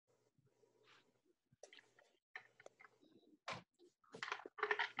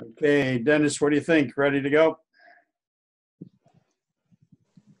Okay, Dennis, what do you think? Ready to go?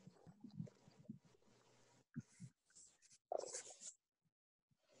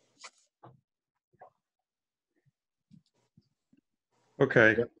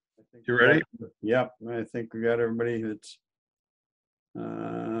 Okay, you ready? Yep, I think we got everybody that's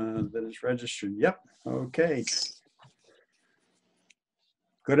that is registered. Yep, okay.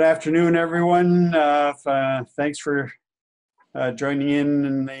 Good afternoon, everyone. Thanks for joining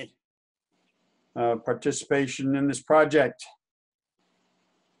in the participation in this project.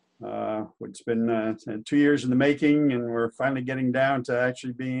 It's been 2 years in the making, and we're finally getting down to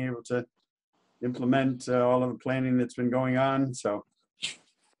actually being able to implement all of the planning that's been going on. So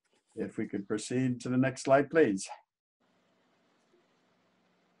if we could proceed to the next slide, please.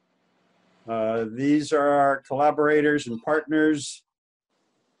 These are our collaborators and partners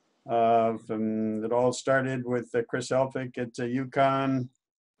that all started with Chris Elphick at UConn,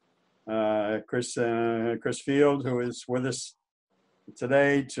 Chris Field, who is with us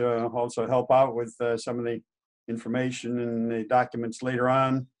today to also help out with some of the information and the documents later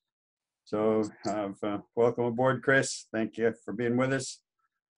on. So welcome aboard, Chris. Thank you for being with us.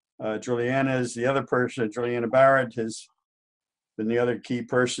 Juliana is the other person. Juliana Barrett has been the other key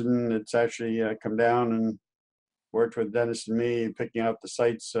person that's actually come down and worked with Dennis and me, picking out the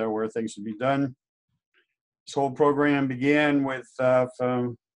sites where things would be done. This whole program began with a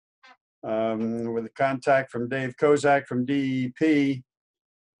contact from Dave Kozak from DEP,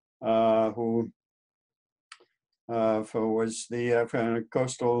 who was the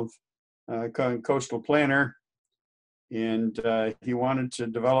coastal planner, and he wanted to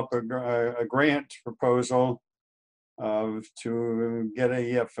develop a grant proposal to get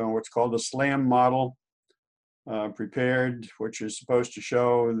what's called a SLAM model prepared, which is supposed to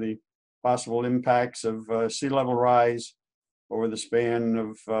show the possible impacts of sea level rise over the span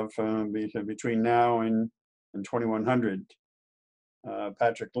of between now and 2100.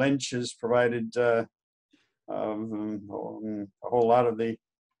 Patrick Lynch has provided a whole lot of the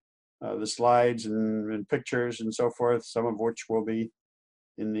slides and pictures and so forth, some of which will be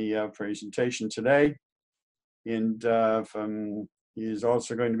in the presentation today. And he's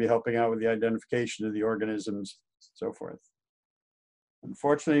also going to be helping out with the identification of the organisms, so forth.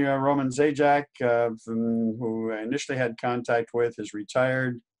 Unfortunately, Roman Zajac, who I initially had contact with, is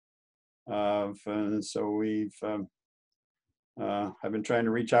retired. So we've I've been trying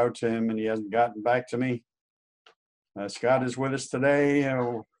to reach out to him, and he hasn't gotten back to me. Scott is with us today.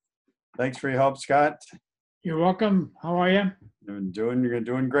 Thanks for your help, Scott. You're welcome. How are you? You're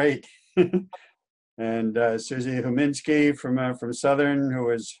doing great. And Susie Huminski from Southern, who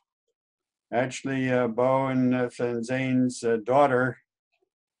is actually Bo and Zane's daughter.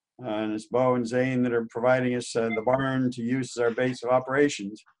 And it's Bo and Zane that are providing us the barn to use as our base of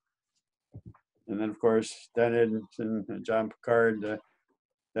operations. And then, of course, Dennis and John Picard.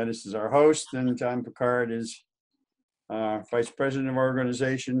 Dennis is our host, and John Picard is vice president of our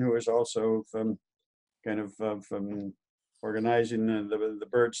organization, who is also organizing the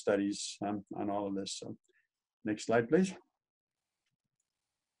bird studies on all of this. So next slide, please.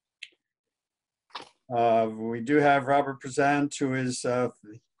 We do have Robert Present, who is the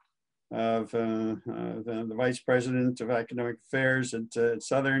vice president of academic affairs at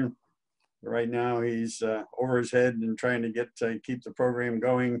Southern. Right now, he's over his head and trying to keep the program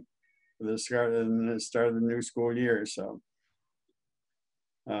going for the start of the new school year. So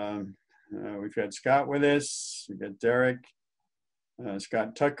we've got Scott with us. We've got Derek.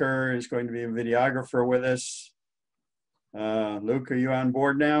 Scott Tucker is going to be a videographer with us. Luke, are you on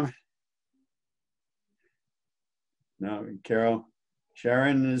board now? No, Carol.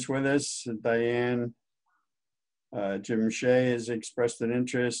 Sharon is with us. Diane. Jim Shea has expressed an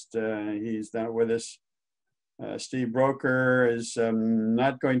interest. He's not with us. Steve Broker is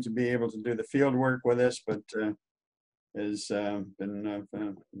not going to be able to do the field work with us, but has been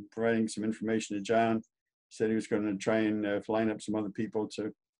providing some information to John. He said he was going to try and line up some other people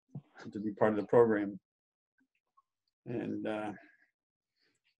to be part of the program. And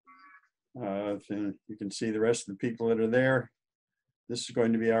you can see the rest of the people that are there. This is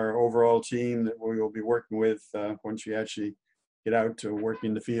going to be our overall team that we will be working with once we actually get out to work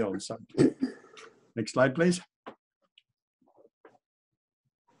in the field. So, next slide, please.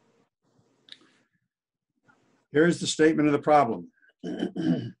 Here's the statement of the problem.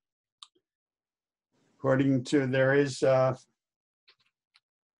 According to, there is, back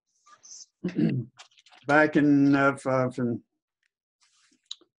in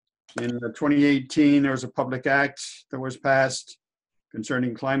 2018, there was a public act that was passed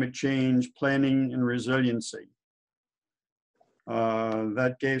concerning climate change, planning, and resiliency.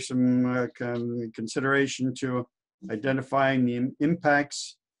 That gave some consideration to identifying the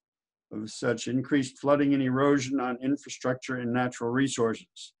impacts of such increased flooding and erosion on infrastructure and natural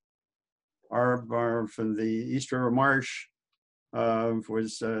resources. From the East River Marsh and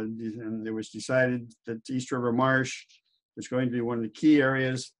it was decided that East River Marsh was going to be one of the key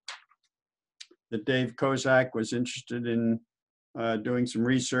areas that Dave Kozak was interested in doing some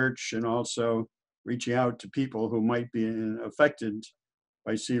research and also reaching out to people who might be affected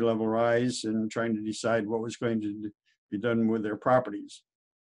by sea level rise and trying to decide what was going to be done with their properties.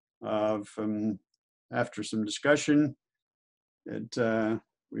 After some discussion,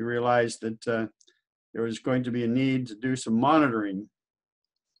 we realized that there was going to be a need to do some monitoring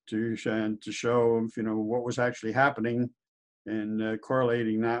to show what was actually happening and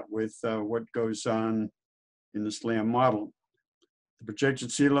correlating that with what goes on in the SLAM model. The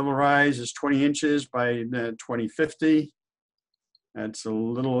projected sea level rise is 20 inches by 2050. That's a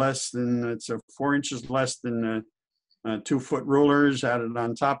little less than, it's 4 inches less than 2-foot rulers added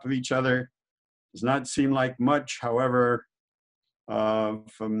on top of each other. Does not seem like much. However,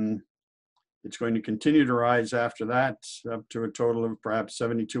 it's going to continue to rise after that, up to a total of perhaps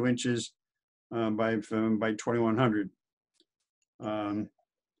 72 inches by 2100. If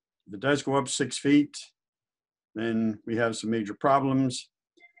it does go up 6 feet, then we have some major problems.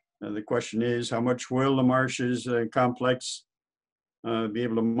 The question is, how much will the marshes complex be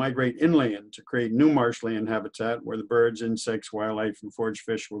able to migrate inland to create new marshland habitat where the birds, insects, wildlife, and forage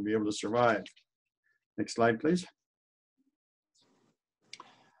fish will be able to survive? Next slide, please.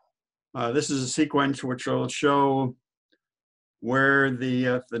 This is a sequence which will show where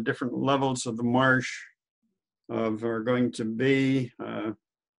the different levels of the marsh are going to be.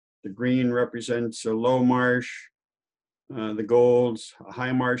 The green represents a low marsh, the golds,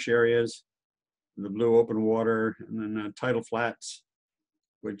 high marsh areas, the blue open water, and then tidal flats,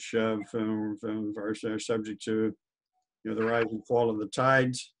 which are subject to the rise and fall of the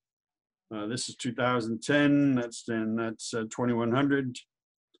tides. This is 2010. That's 2100.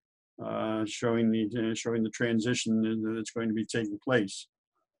 Showing the transition that's going to be taking place.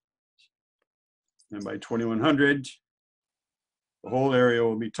 And by 2100, the whole area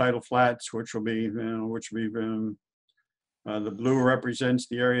will be tidal flats, which will be the blue represents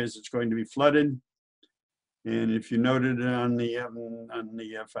the areas that's going to be flooded. And if you noted on the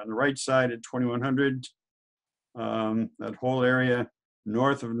right side at 2100, that whole area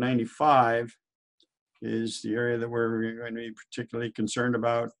north of 95 is the area that we're going to be particularly concerned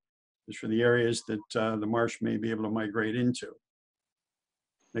about, is for the areas that the marsh may be able to migrate into.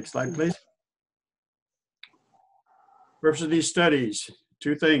 Next slide, please. Purpose of these studies,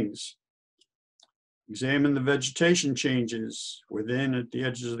 2 things. Examine the vegetation changes within at the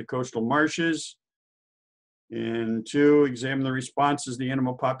edges of the coastal marshes. And 2, examine the responses of the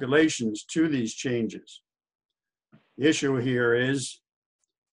animal populations to these changes. The issue here is,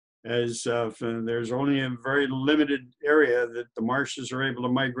 as there's only a very limited area that the marshes are able to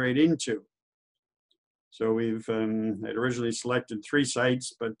migrate into. So we've had originally selected 3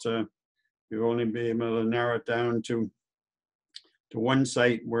 sites, but we've only been able to narrow it down to 1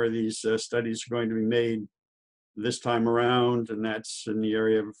 site where these studies are going to be made this time around, and that's in the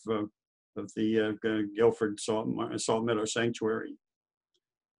area of the Guilford Salt Meadow Sanctuary.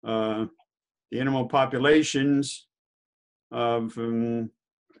 The animal populations of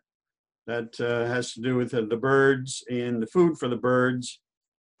that has to do with the birds and the food for the birds.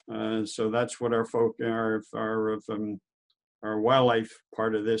 So that's what our wildlife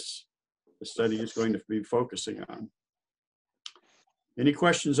part of this study is going to be focusing on. Any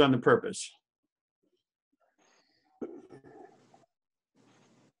questions on the purpose?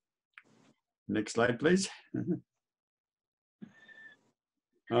 Next slide, please.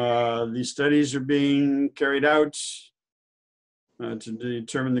 These studies are being carried out to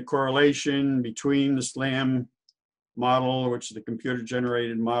determine the correlation between the SLAM model, which is the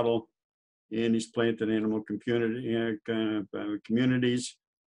computer-generated model, and these plant and animal communities.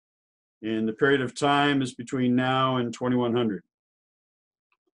 And the period of time is between now and 2100.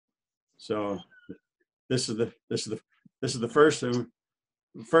 So this is the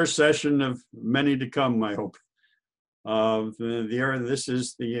first session of many to come, I hope. The area. This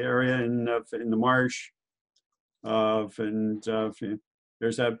is the area in the marsh. There's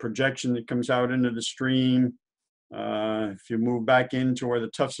that projection that comes out into the stream. If you move back into where the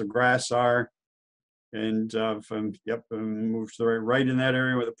tufts of grass are, and move to the right in that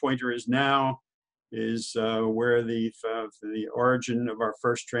area where the pointer is now, is where the origin of our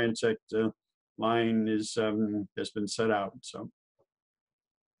first transect line is has been set out. So,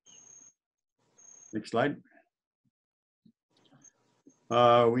 next slide.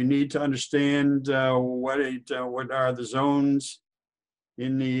 We need to understand what are the zones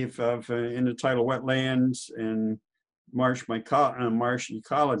in the tidal wetlands and marsh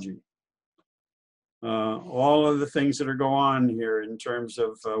ecology. All of the things that are going on here in terms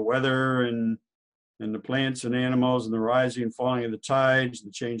of weather and the plants and animals and the rising and falling of the tides,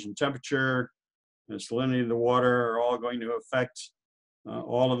 the change in temperature, the salinity of the water are all going to affect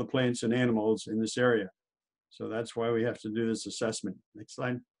all of the plants and animals in this area. So that's why we have to do this assessment. Next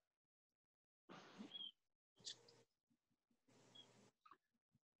slide.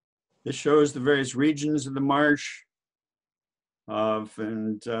 This shows the various regions of the marsh,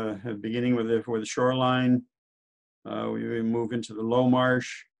 beginning with the shoreline. We move into the low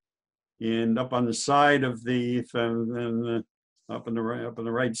marsh, and up on the side of up on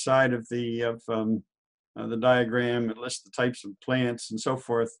the right side of the diagram, it lists the types of plants and so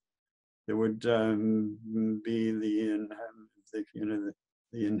forth that would be the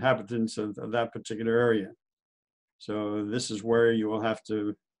inhabitants of that particular area. So this is where you will have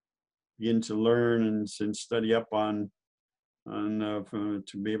to begin to learn and study up on to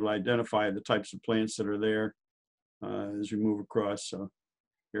be able to identify the types of plants that are there as we move across. So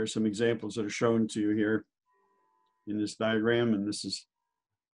here are some examples that are shown to you here in this diagram, and this is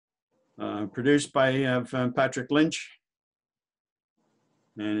produced by Patrick Lynch,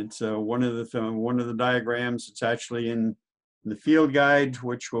 and it's one of the diagrams. It's actually in the field guide,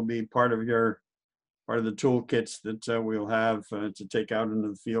 which will be part of the toolkits that we'll have to take out into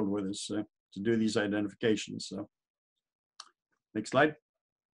the field with us to do these identifications. So, next slide.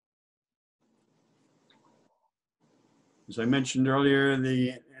 As I mentioned earlier,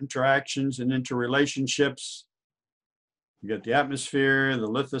 the interactions and interrelationships. You got the atmosphere, the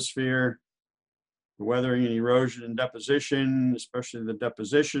lithosphere, the weathering and erosion and deposition, especially the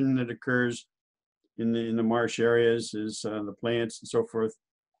deposition that occurs in the marsh areas, is the plants and so forth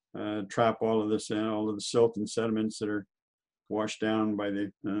trap all of this and all of the silt and sediments that are washed down by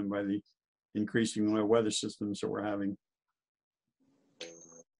the increasing weather systems that we're having.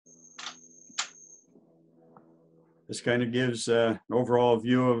 This kind of gives an overall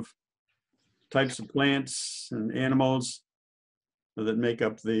view of types of plants and animals that make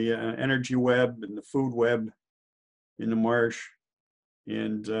up the energy web and the food web in the marsh.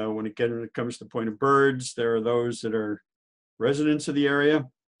 And when it comes to the point of birds, there are those that are residents of the area,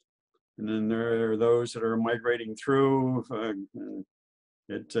 and then there are those that are migrating through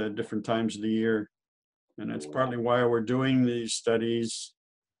at different times of the year. And that's partly why we're doing these studies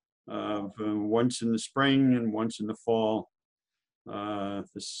once in the spring and once in the fall.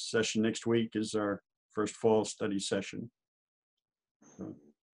 This session next week is our first fall study session. So,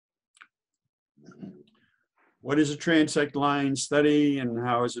 what is a transect line study and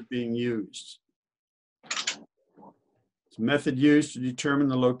how is it being used? It's a method used to determine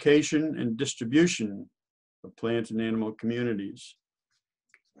the location and distribution of plant and animal communities.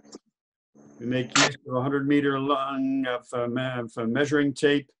 We make use of 100-meter long of measuring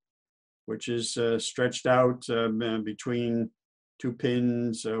tape, which is stretched out between two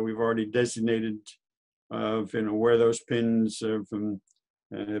pins. We've already designated where those pins have been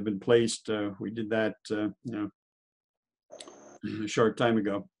placed. We did that a short time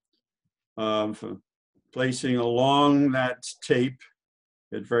ago. Placing along that tape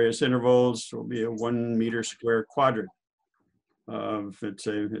at various intervals will be a 1 meter square quadrant.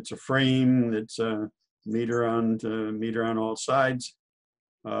 It's a frame that's meter on all sides,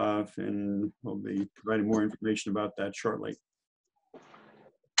 and we'll be providing more information about that shortly.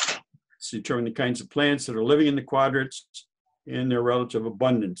 To determine the kinds of plants that are living in the quadrants and their relative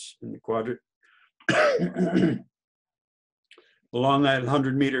abundance in the quadrant. Along that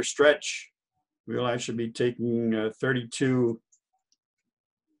 100-meter stretch, we'll actually be taking 32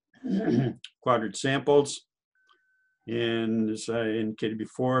 quadrant samples. And as I indicated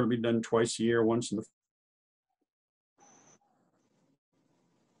before, it'll be done twice a year, once in the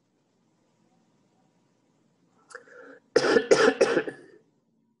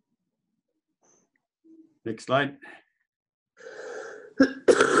next slide.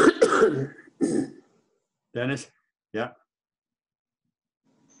 Dennis? Yeah.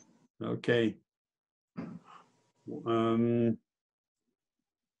 Okay. The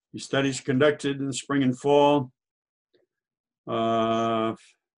studies conducted in the spring and fall. This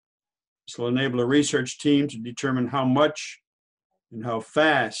will enable a research team to determine how much and how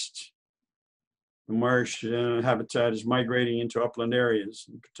fast the marsh habitat is migrating into upland areas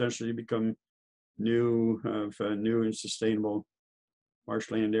and potentially become new and sustainable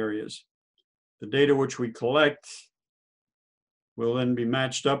marshland areas. The data which we collect will then be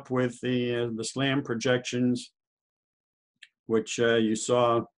matched up with the SLAM projections which you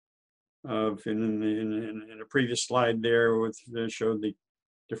saw in a previous slide there, with showed the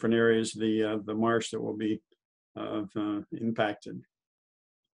different areas of the marsh that will be impacted.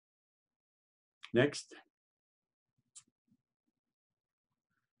 Next.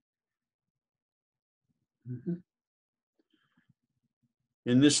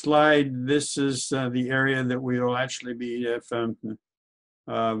 In this slide, this is the area that we will actually be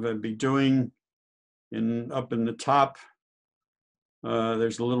doing. Up in the top,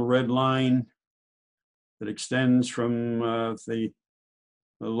 there's a little red line that extends from the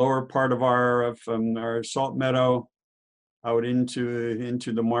lower part of our salt meadow out into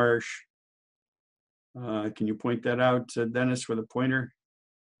the marsh. Can you point that out, Dennis, with a pointer?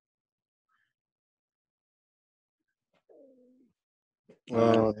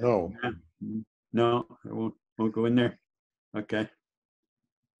 No. No, it won't go in there. Okay.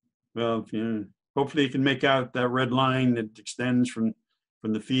 Well, hopefully you can make out that red line that extends from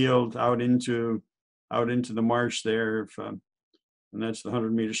the field out into the marsh there. And that's the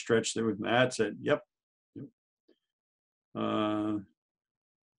 100-meter stretch there. That's it. Yep.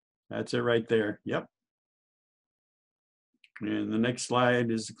 That's it right there. Yep. And the next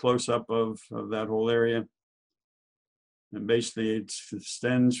slide is a close-up of that whole area. And basically it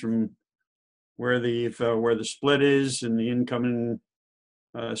extends from where the split is in the incoming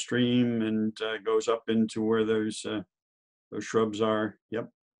stream, and goes up into where those shrubs are. Yep.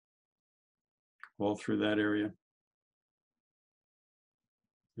 All through that area.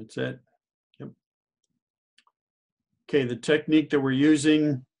 That's it. Yep. Okay, the technique that we're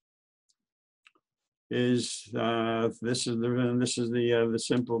using is this is the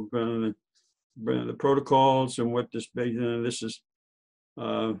simple the protocols, and what this is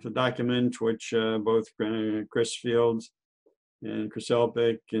the document which both Chris Fields and Chris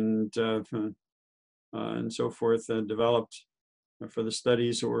Elpick and so forth developed for the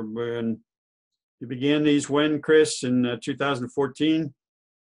studies that were when you began these. When, Chris? In 2014?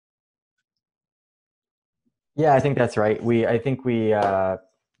 Yeah, I think that's right. I think we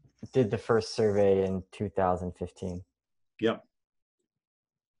did the first survey in 2015. Yep.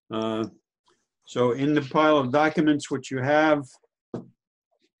 So in the pile of documents which you have,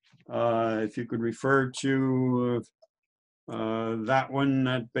 if you could refer to that one,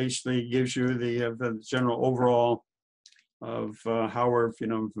 that basically gives you the general overall of how we're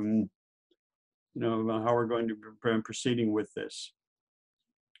how we're going to be proceeding with this.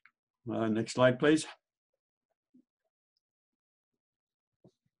 Next slide, please.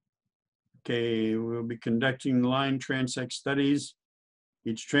 Okay, we'll be conducting line transect studies.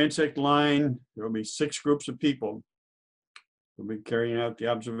 Each transect line, there will be 6 groups of people. We'll be carrying out the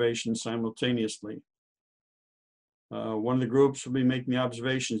observations simultaneously. One of the groups will be making the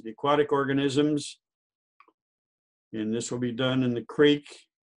observations, the aquatic organisms, and this will be done in the creek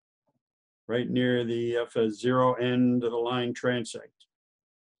right near the zero end of the line transect.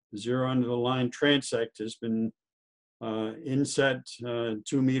 The zero end of the line transect has been inset 2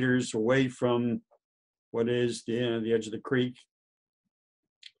 meters away from what is the edge of the creek,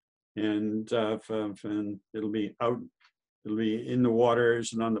 and it'll be out. It'll be in the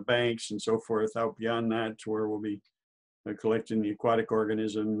waters and on the banks and so forth, out beyond that, to where we'll be collecting the aquatic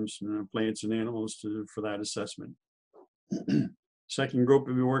organisms, plants and animals for that assessment. Second group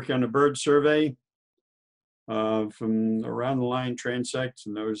will be working on a bird survey from around the line transect,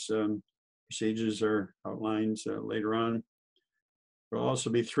 and those procedures are outlined later on. There'll also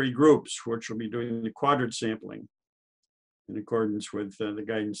be 3 groups which will be doing the Quadrat sampling in accordance with the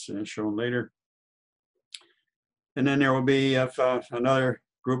guidance shown later. And then there will be another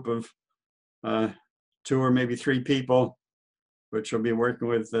group of 2 or maybe 3 people, which will be working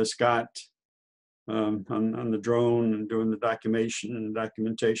with Scott on the drone and doing the documentation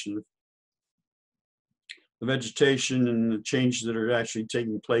of the vegetation and the changes that are actually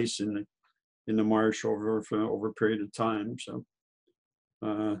taking place in the marsh over a period of time. So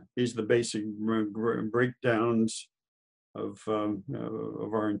these are the basic breakdowns of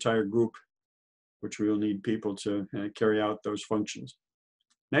our entire group, which we will need people to carry out those functions.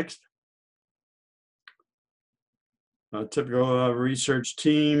 Next. A typical research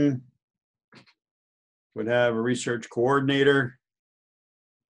team would have a research coordinator,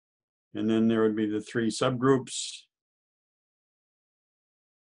 and then there would be the 3 subgroups.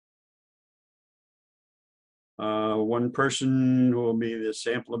 One person who will be the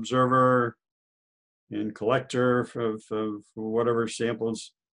sample observer and collector of whatever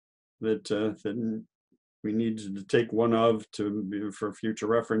samples that we need to take one of for future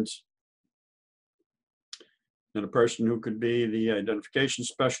reference. And a person who could be the identification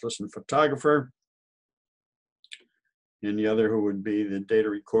specialist and photographer. and the other who would be the data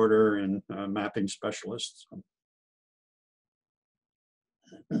recorder and mapping specialist.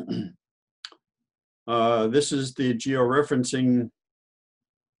 This is the georeferencing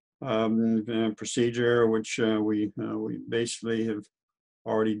procedure, which we basically have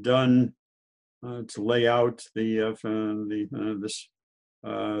already done to lay out the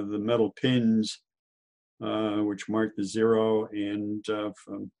metal pins which mark the 0 and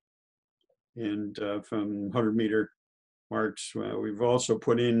from 100-meter marks. We've also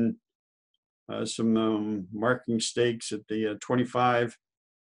put in some marking stakes at the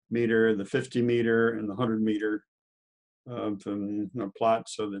 25-meter, the 50-meter, and the 100-meter plot,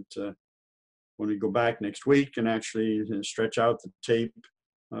 so that when we go back next week and actually stretch out the tape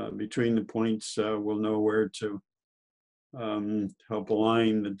between the points, we'll know where to help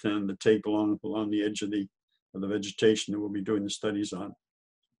align the tape along the edge of the vegetation that we'll be doing the studies on.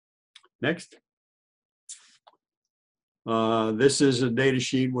 Next. This is a data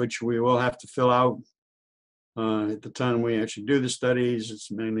sheet which we will have to fill out at the time we actually do the studies.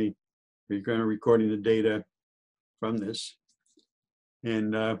 It's mainly we're going to recording the data from this.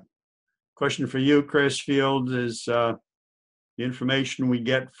 And question for you, Chris Field, is the information we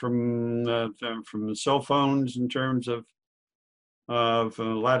get from the cell phones in terms of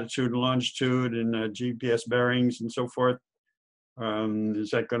latitude and longitude and GPS bearings and so forth. Is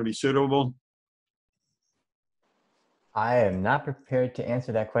that going to be suitable? I am not prepared to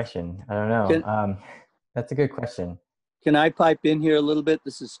answer that question. I don't know. That's a good question. Can I pipe in here a little bit?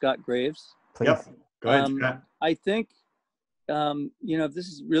 This is Scott Graves. Please. Yep. Go ahead, Scott. I think, if this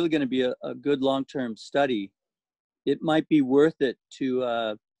is really going to be a good long-term study, it might be worth it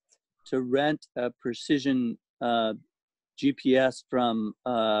to rent a precision GPS from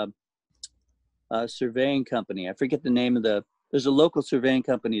a surveying company. I forget the name of there's a local surveying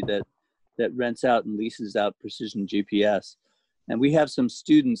company that rents out and leases out precision GPS. And we have some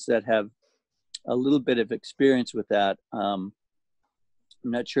students that have a little bit of experience with that. I'm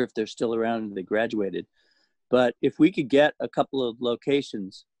not sure if they're still around and they graduated, but if we could get a couple of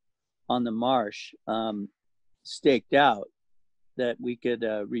locations on the Marsh staked out that we could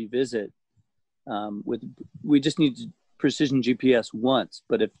revisit we just need precision GPS once,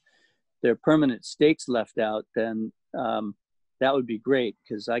 but if there are permanent stakes left out, then that would be great,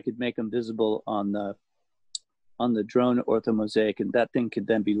 because I could make them visible on the drone orthomosaic, and that thing could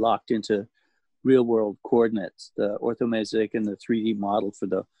then be locked into real world coordinates. The orthomosaic and the 3D model for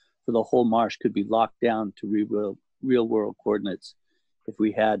the whole Marsh could be locked down to real world coordinates if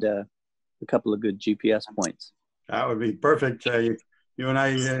we had a couple of good GPS points. That would be perfect. You and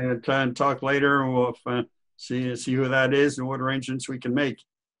I try and talk later, and we'll see who that is and what arrangements we can make.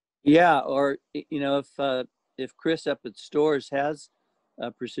 Yeah, or if Chris up at Stores has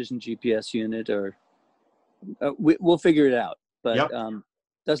a precision GPS unit, or we'll figure it out. But yep.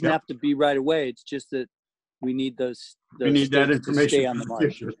 Doesn't have to be right away. It's just that we need those we need that information to stay on the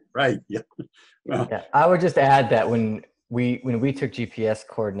Marsh. Right. Yeah. Well, yeah. I would just add that when we took GPS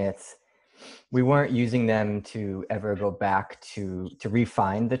coordinates, we weren't using them to ever go back to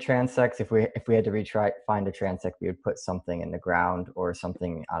refine the transects. If we had to find a transect, we would put something in the ground or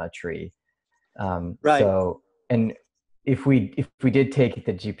something on a tree. Right. So, and if we did take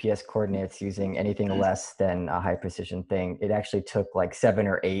the GPS coordinates using anything less than a high precision thing, it actually took like 7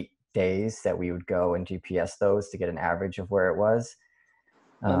 or 8 days that we would go and GPS those to get an average of where it was.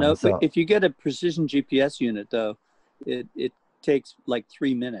 So if you get a precision GPS unit, though, it takes like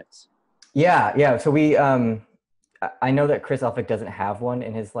 3 minutes. Yeah. So we, I know that Chris Elphick doesn't have one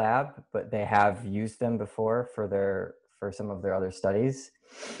in his lab, but they have used them before for some of their other studies.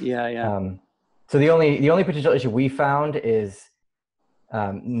 Yeah. So the only potential issue we found is,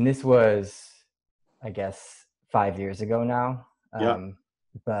 and this was, I guess, 5 years ago now.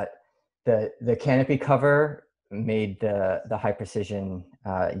 But the canopy cover made the high precision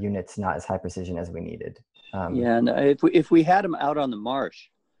units not as high precision as we needed. And if we had them out on the Marsh,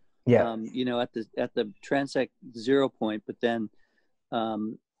 yeah, at the Transect 0 point, but then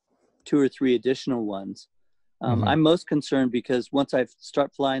 2 or 3 additional ones. I'm most concerned because once I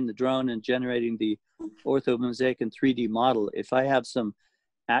start flying the drone and generating the orthomosaic and 3D model, if I have some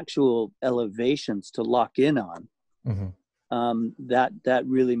actual elevations to lock in on, that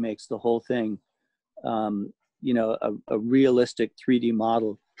really makes the whole thing, a realistic 3D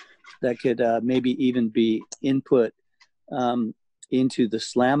model that could maybe even be input into the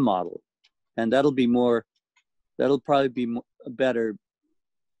SLAM model, and that'll probably be a better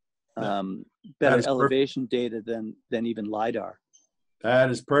elevation data than even LiDAR. That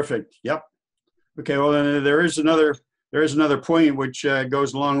is perfect. Yep. Okay. Well, then there is another point which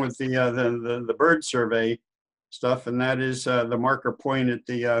goes along with the bird survey, stuff, and that is the marker point at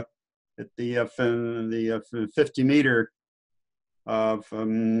the 50 meter of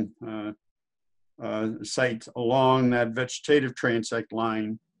site along that vegetative transect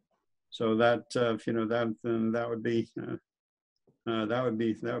line. So that that would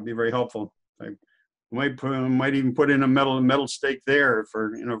be very helpful. I might even put in a metal stake there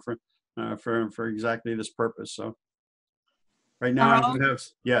for for exactly this purpose. So right now I'm gonna have,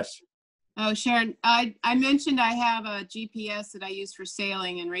 yes. Oh, Sharon, I mentioned I have a GPS that I use for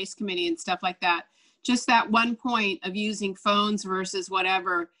sailing and race committee and stuff like that. Just that one point of using phones versus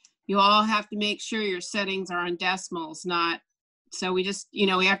whatever, you all have to make sure your settings are on decimals, not, so we just,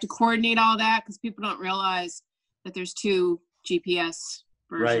 we have to coordinate all that because people don't realize that there's two GPS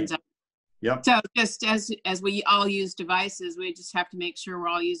versions. Right. Yep. So just as we all use devices, we just have to make sure we're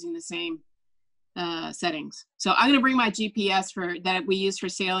all using the same settings. So I'm going to bring my GPS that we use for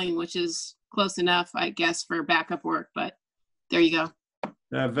sailing, which is close enough, I guess, for backup work, but there you go.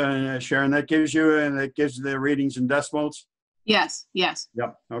 Sharon, that gives the readings in decimals? Yes, yes.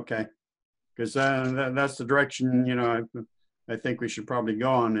 Yep, okay. Because that's the direction, I think we should probably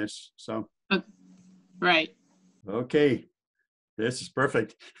go on this, so. Right. Okay, this is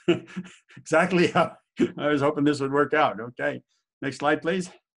perfect. Exactly how I was hoping this would work out. Okay, next slide,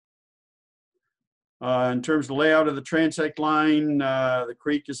 please. In terms of the layout of the transect line, the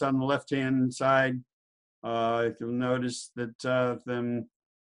creek is on the left-hand side. If you'll notice that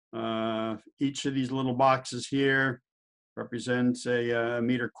each of these little boxes here represents a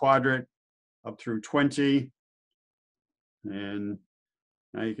meter quadrat up through 20. And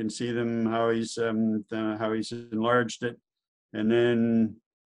now you can see them, how he's enlarged it. And then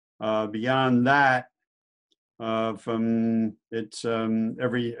beyond that, it's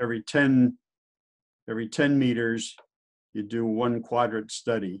every 10 meters, you do one quadrat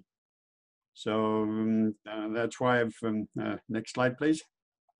study. So that's why I've, next slide, please.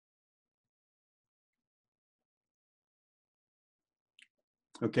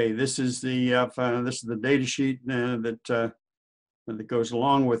 Okay, this is the data sheet that goes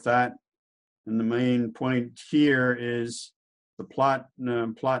along with that. And the main point here is the plot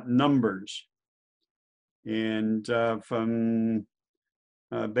numbers. And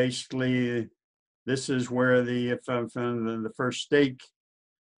basically, this is where the first stake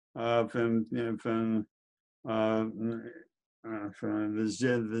the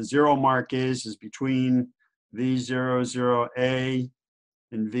zero mark is between V00A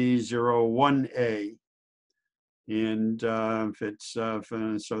and V01A. And if it's so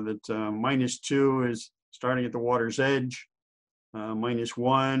that -2 is starting at the water's edge,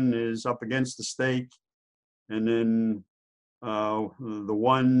 -1 is up against the stake, and then the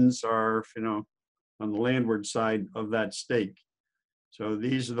ones are on the landward side of that stake. So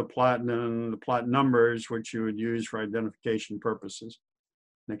these are the plot numbers which you would use for identification purposes.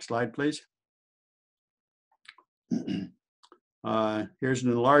 Next slide, please. Here's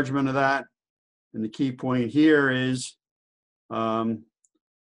an enlargement of that. And the key point here is the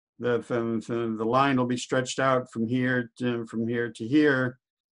line will be stretched out from here to here,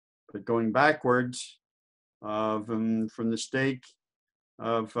 but going backwards from the stake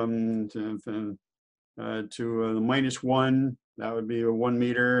to the -1, that would be a 1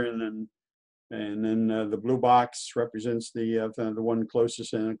 meter, and then the blue box represents the one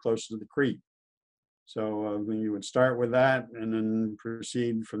closest to the creek. So you would start with that and then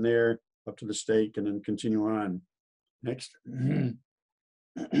proceed from there up to the stake and then continue on. Next.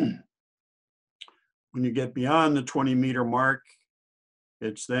 When you get beyond the 20-meter mark,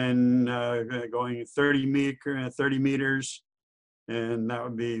 it's then going 30 meters, and that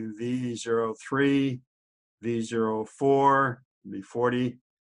would be V03, V04, be 40,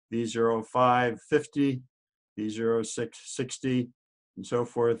 V05, 50, V06, 60, and so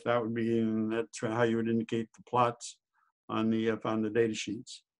forth. That would be, and that's how you would indicate the plots on the data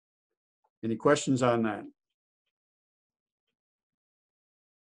sheets. Any questions on that?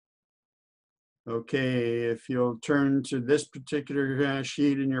 Okay, if you'll turn to this particular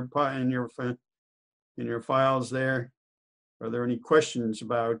sheet in your files there, are there any questions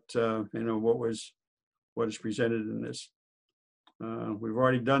about what is presented in this? We've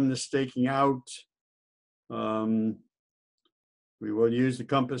already done the staking out. We will use the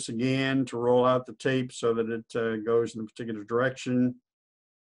compass again to roll out the tape so that it goes in a particular direction.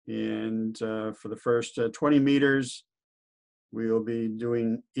 And for the first 20 meters, we will be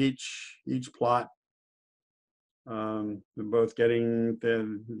doing each plot. We're both getting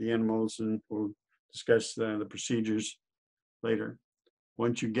the animals, and we'll discuss the procedures later.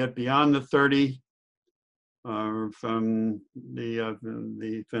 Once you get beyond the 30, from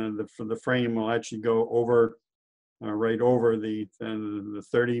the frame will actually go over right over the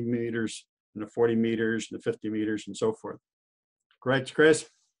 30 meters and the 40 meters, the 50 meters and so forth. Correct, Chris?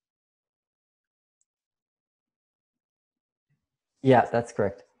 Yeah, that's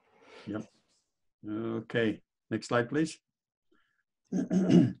correct. Yep. Okay, next slide, please.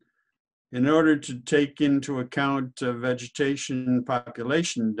 In order to take into account vegetation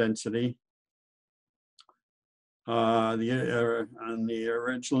population density, on the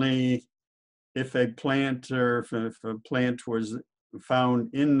originally, if a plant was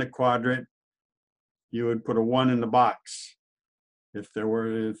found in the quadrant, you would put a 1 in the box. If there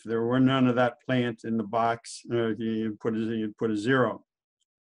were none of that plant in the box, you'd put a 0.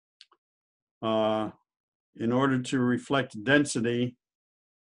 In order to reflect density,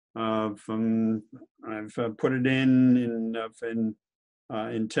 I've put it in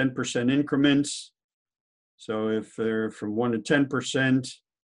 10% increments. So if they're from 1 to 10%,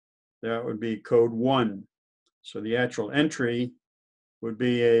 that would be code 1. So the actual entry would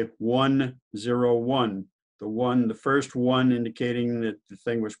be a 101. The first 1 indicating that the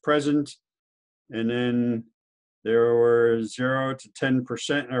thing was present, and then there were 0 to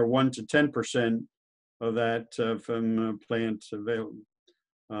 10% or 1 to 10% of that from plant available.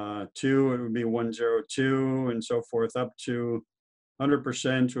 2, it would be 102, and so forth, up to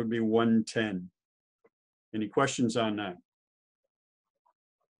 100% would be 110. Any questions on that?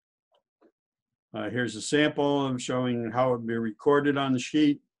 Here's a sample of showing how it would be recorded on the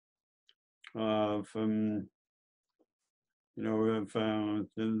sheet. This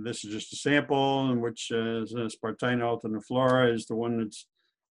is just a sample in which Spartina alterniflora is the one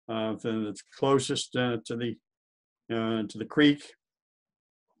that's closest to the creek.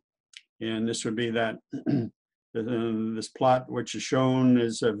 And this would be that this plot, which is shown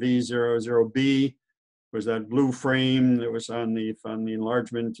as V00B, was that blue frame that was on the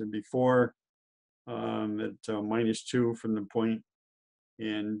enlargement before at -2 from the point,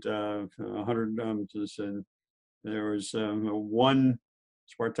 and 100 and there was 1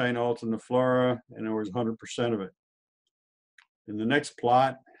 Spartina alterniflora, and there was 100% of it. In the next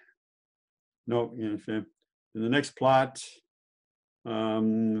plot, in the next plot,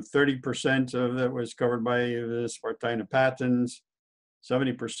 30% of that was covered by the Spartina patens,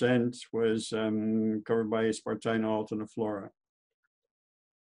 70% was covered by Spartina alterniflora.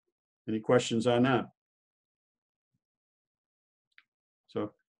 Any questions on that?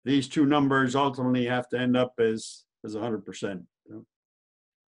 So these two numbers ultimately have to end up as 100%.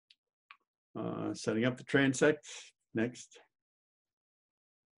 Setting up the transect next.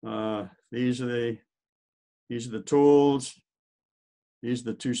 These are the tools. These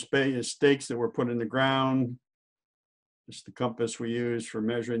are the 2 stakes that were put in the ground. This is the compass we use for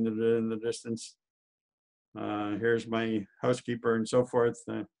measuring the distance. Here's my housekeeper and so forth.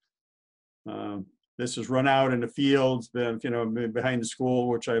 This is run out in the fields, behind the school,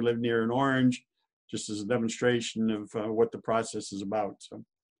 which I live near in Orange, just as a demonstration of what the process is about. So.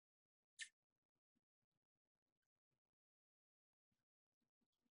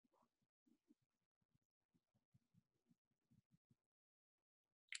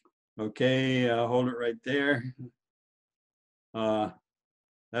 Okay, hold it right there.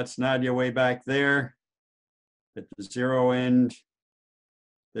 That's Nadia way back there at the 0 end.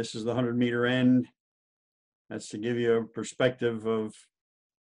 This is the 100-meter end. That's to give you a perspective of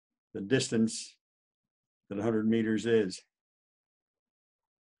the distance that 100 meters is.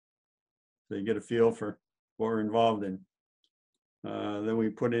 So you get a feel for what we're involved in. Then we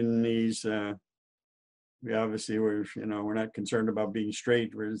put in these, we obviously we're not concerned about being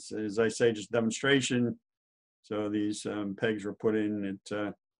straight. As I say, just demonstration. So these pegs were put in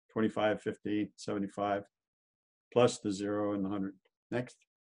at 25, 50, 75, plus the 0 and the 100. Next.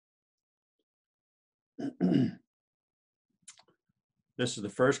 This is the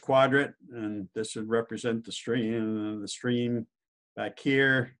first quadrant, and this would represent the stream back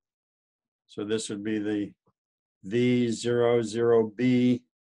here. So this would be the V00B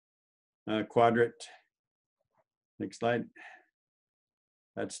quadrant. Next slide.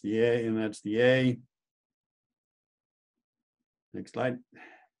 That's the A, and that's the A. Next slide.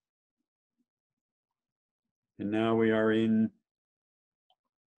 And now we are into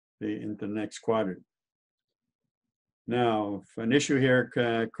the next quadrant. Now, an issue here,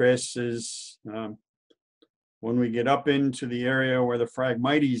 Chris, is when we get up into the area where the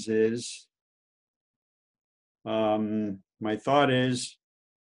Phragmites is, my thought is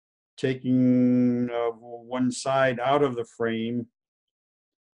taking one side out of the frame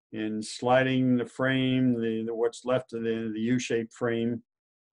and sliding the frame, what's left of the U-shaped frame,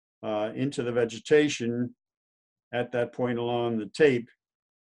 into the vegetation at that point along the tape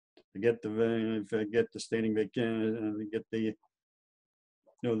to get the standing get the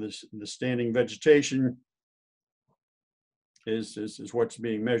the standing vegetation is what's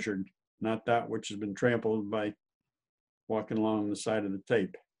being measured, not that which has been trampled by walking along the side of the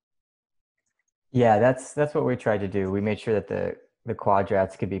tape. Yeah, that's what we tried to do. We made sure that the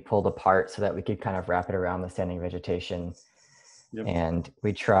quadrats could be pulled apart so that we could kind of wrap it around the standing vegetation. Yep. And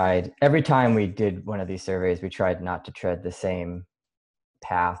we tried, every time we did one of these surveys, we tried not to tread the same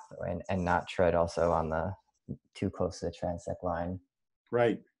path and not tread also on the too close to the transect line.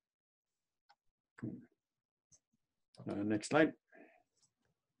 Right. Next slide.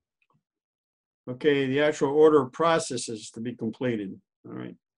 Okay, the actual order of processes to be completed. All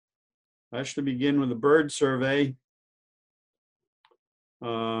right. I should begin with the bird survey.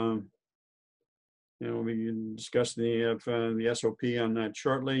 We'll be discussing the SOP on that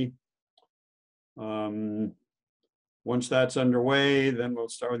shortly. Once that's underway, then we'll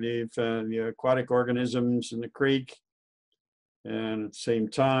start with the aquatic organisms in the creek. And at the same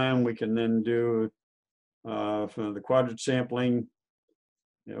time, we can then do for the quadrat sampling,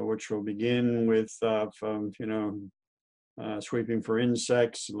 which will begin with sweeping for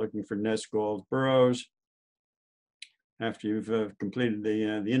insects, looking for nests, galls, burrows. After you've completed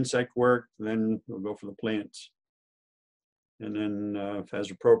the insect work, then we'll go for the plants. And then, if as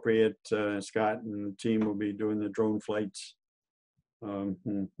appropriate, Scott and the team will be doing the drone flights over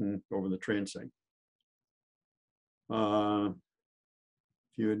the transect.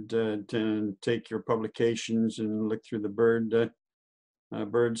 If you would take your publications and look through the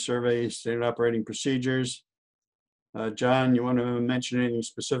bird survey, standard operating procedures. John, you want to mention anything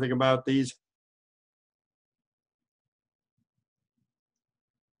specific about these?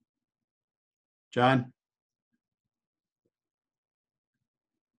 John?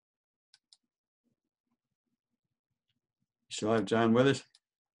 Still have John with us?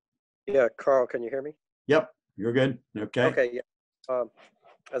 Yeah, Carl, can you hear me? Yep, you're good. Okay. Okay, yeah.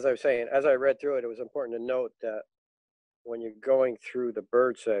 As I was saying, as I read through it, it was important to note that when you're going through the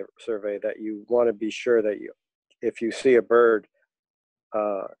bird survey, that you want to be sure that if you see a bird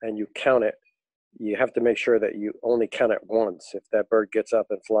and you count it, you have to make sure that you only count it once. If that bird gets up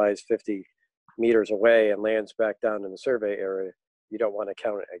and flies 50 meters away and lands back down in the survey area, you don't want to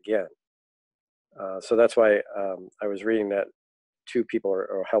count it again. So that's why I was reading that two people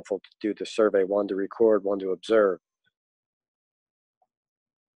are helpful to do the survey, one to record, one to observe.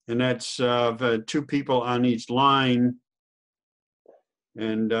 And that's two people on each line.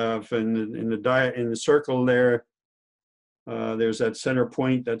 And in the circle there, there's that center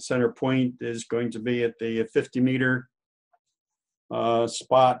point. That center point is going to be at the 50-meter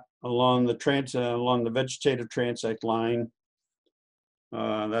spot along the vegetative transect line.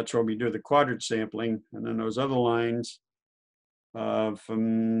 That's where we do the quadrat sampling. And then those other lines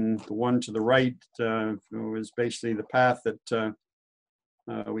from the one to the right was basically the path that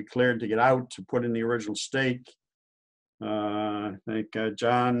we cleared to get out to put in the original stake. I think,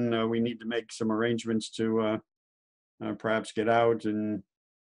 John, we need to make some arrangements to perhaps get out and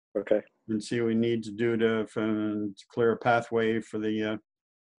see what we need to do to clear a pathway for the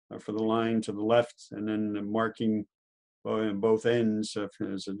line to the left, and then marking both ends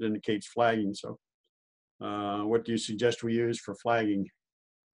as it indicates flagging. So what do you suggest we use for flagging?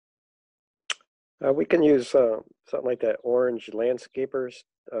 We can use something like that orange landscapers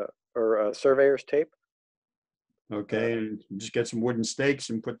or surveyor's tape. Okay, and just get some wooden stakes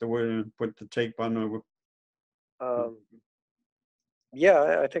and put the tape on the.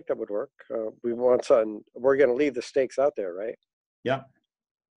 Yeah, I think that would work. We want something. We're going to leave the stakes out there, right? Yeah.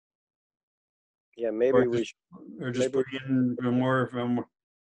 Yeah, maybe we should. Or just put in more from.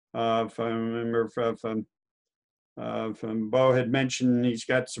 If I remember from Bo had mentioned, he's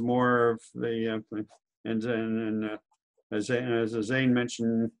got some more of the and as Zane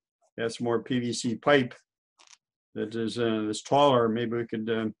mentioned, he has some more PVC pipe that is taller. Maybe we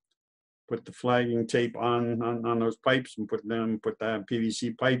could put the flagging tape on those pipes and put that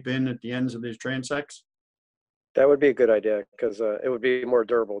PVC pipe in at the ends of these transects. That would be a good idea, because it would be more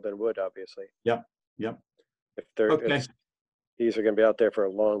durable than wood, obviously. Yep. If they're Okay. These are going to be out there for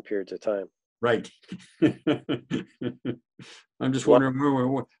long periods of time. Right. I'm just wondering.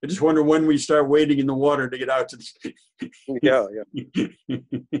 I just wonder when we start wading in the water to get out to the. Yeah.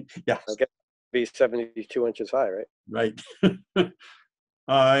 Yeah. I guess be 72 inches high, right? Right.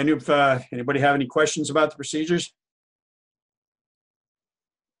 Anybody have any questions about the procedures?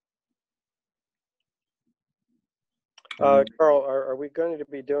 Carl, are we going to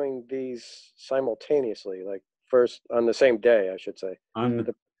be doing these simultaneously, like first on the same day, I should say? On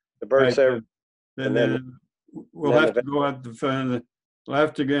The bird survey. then we'll have to go out we'll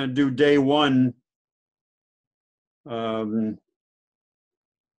have to do day one. I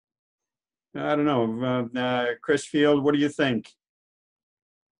don't know. Chris Field, what do you think?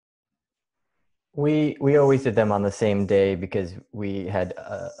 We always did them on the same day because we had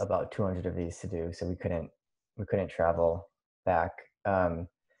about 200 of these to do, so we couldn't travel back.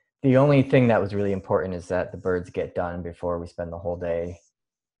 The only thing that was really important is that the birds get done before we spend the whole day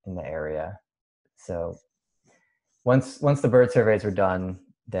in the area. So once the bird surveys were done,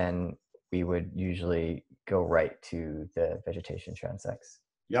 then we would usually go right to the vegetation transects.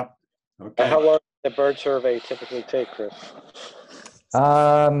 Yep. Okay. How long does the bird survey typically take, Chris?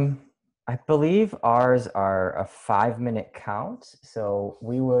 I believe ours are a 5-minute count. So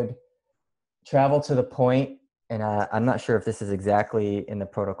we would travel to the point, and I'm not sure if this is exactly in the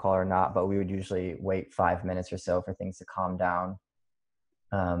protocol or not, but we would usually wait 5 minutes or so for things to calm down.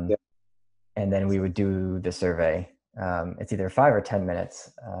 Yep. And then we would do the survey. It's either 5 or 10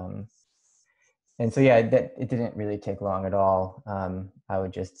 minutes. And so, yeah, it didn't really take long at all. I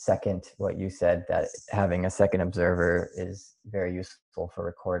would just second what you said, that having a second observer is very useful for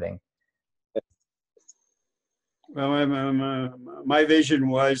recording. Well, my vision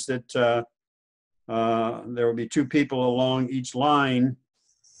was that there would be 2 people along each line,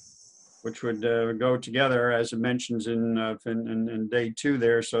 which would go together, as it mentions in day 2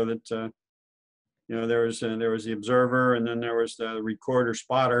 there, so that there was the observer, and then there was the recorder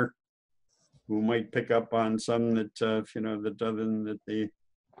spotter, who might pick up on some that that doesn't, that the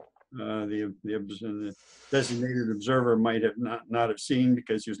designated observer might have not have seen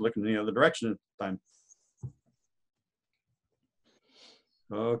because he was looking in the other direction at the time.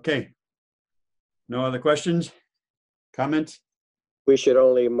 Okay. No other questions? Comments? We should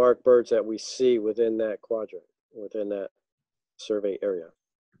only mark birds that we see within that quadrant, within that survey area.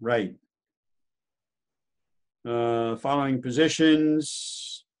 Right. Following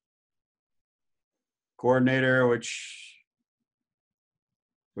positions. Coordinator, which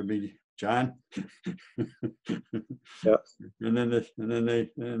would be John. Yeah. And then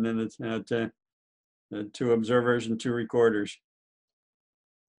it's 2 observers and 2 recorders.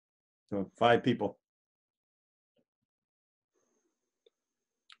 So 5 people.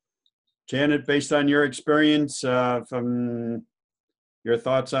 Janet, based on your experience, from your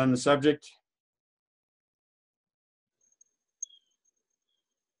thoughts on the subject?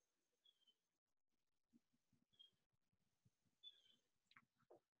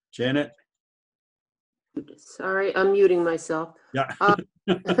 Janet? Sorry, I'm muting myself. Yeah.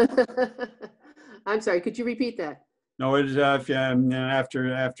 I'm sorry, could you repeat that? No, it is, after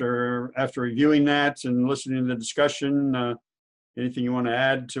reviewing that and listening to the discussion, anything you want to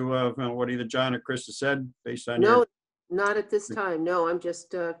add to what either John or Chris has said based on No, your? not at this time. No, I'm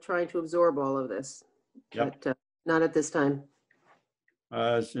just trying to absorb all of this. Yep. But not at this time.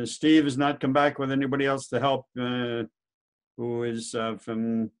 So Steve has not come back with anybody else to help, who is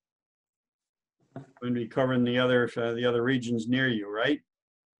from going to be covering the other regions near you, right?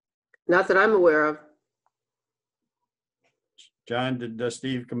 Not that I'm aware of. John, did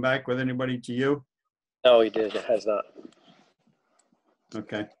Steve come back with anybody to you? No, he did. It has not.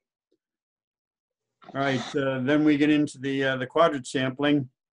 Okay. All right, then we get into the quadrat sampling.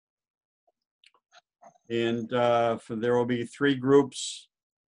 And there will be 3 groups.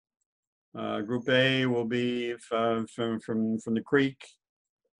 Group A will be from the creek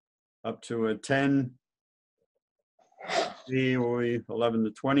up to 10. B will be 11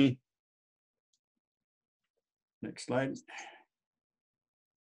 to 20. Next slide.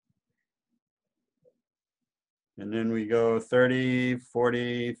 And then we go 30,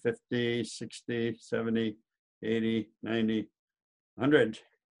 40, 50, 60, 70, 80, 90, 100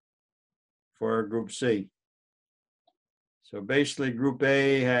 for Group C. So basically, Group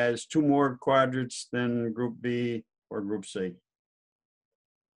A has 2 more quadrants than Group B or Group C.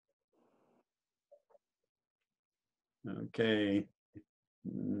 Okay,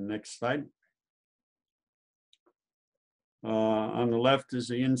 next slide. On the left is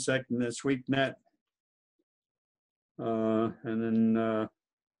the insect and the sweep net. And then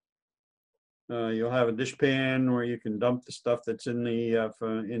you'll have a dish pan where you can dump the stuff that's in the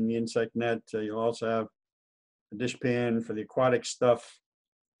insect net. You'll also have a dish pan for the aquatic stuff.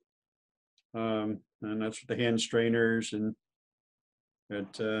 And that's with the hand strainers and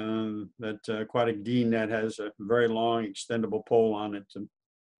that aquatic D net has a very long extendable pole on it to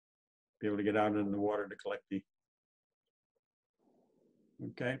be able to get out in the water to collect the.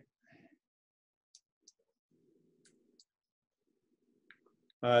 Okay.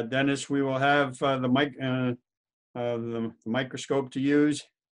 Dennis, we will have the microscope to use.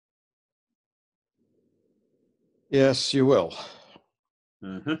 Yes, you will.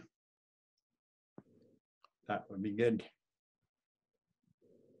 Uh-huh. That would be good.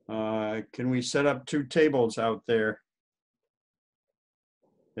 Can we set up 2 tables out there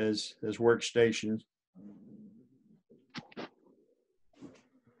as workstations?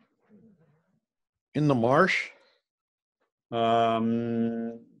 In the marsh?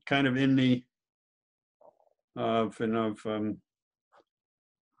 Kind of in the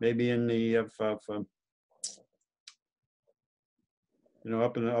maybe in the up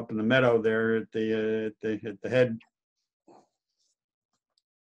in the meadow there at the head.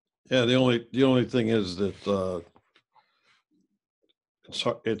 Yeah, the only thing is that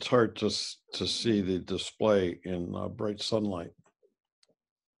it's hard to see the display in bright sunlight.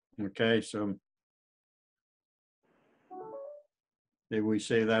 Okay, so maybe we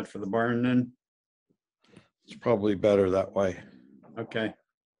say that for the barn then. It's probably better that way. Okay.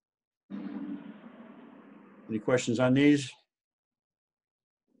 Any questions on these?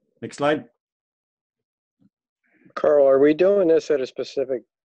 Next slide. Carl, are we doing this at a specific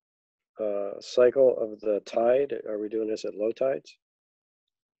cycle of the tide? Are we doing this at low tides?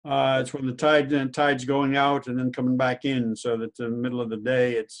 It's when the tide's going out and then coming back in, so that the middle of the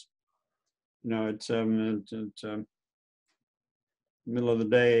day, it's middle of the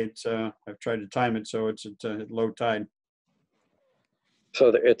day. It's I've tried to time it so it's at low tide.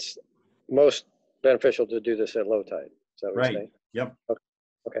 So it's most beneficial to do this at low tide. Is that what Right. you're saying? Yep.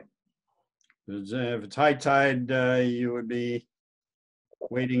 Okay. If it's high tide, you would be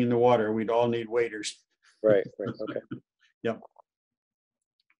wading in the water. We'd all need waders. Right. Okay. Yep.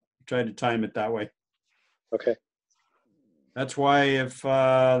 Try to time it that way. Okay. That's why if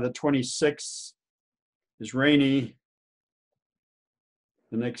the 26th is rainy,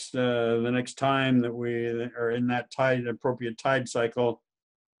 the next time that we are in that appropriate tide cycle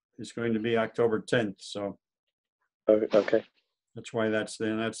is going to be October 10th. So Okay. that's why that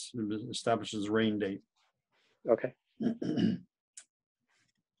establishes the rain date. Okay.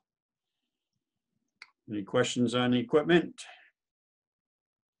 Any questions on the equipment?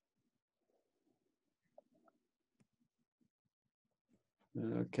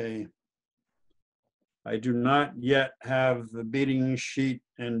 Okay. I do not yet have the beating sheet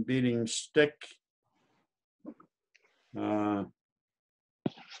and beating stick.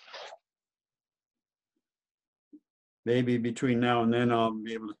 Maybe between now and then I'll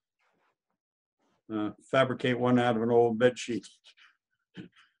be able to fabricate one out of an old bed sheet.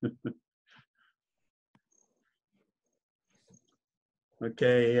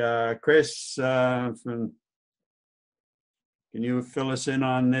 Okay, Chris, can you fill us in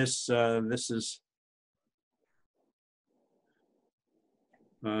on this? This is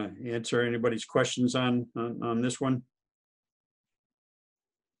answer anybody's questions on this one.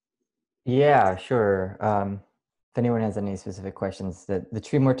 Yeah, sure. If anyone has any specific questions, the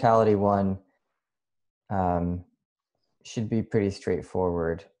tree mortality one should be pretty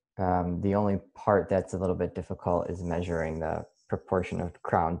straightforward. The only part that's a little bit difficult is measuring the proportion of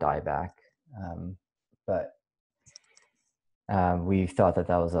crown dieback. But we thought that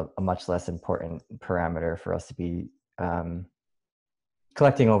was a much less important parameter for us to be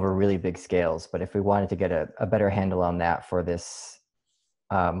collecting over really big scales. But if we wanted to get a better handle on that for this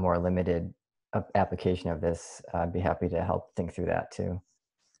more limited application of this, I'd be happy to help think through that too.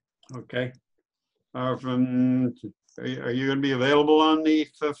 Okay. Are you going to be available on the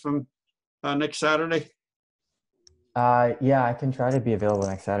from next Saturday? Yeah, I can try to be available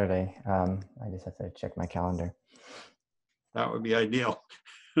next Saturday. I just have to check my calendar. That would be ideal.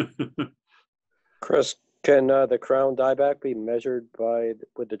 Chris, can the crown dieback be measured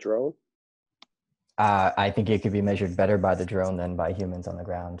with the drone? I think it could be measured better by the drone than by humans on the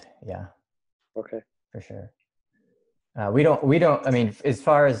ground. Yeah. Okay. For sure. We don't, I mean, as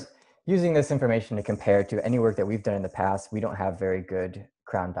far as using this information to compare to any work that we've done in the past, we don't have very good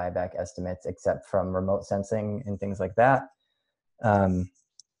crown dieback estimates except from remote sensing and things like that.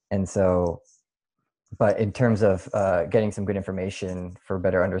 And so, but in terms of getting some good information for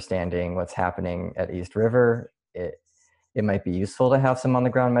better understanding what's happening at East River, it might be useful to have some on the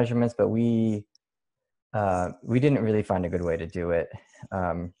ground measurements, but we didn't really find a good way to do it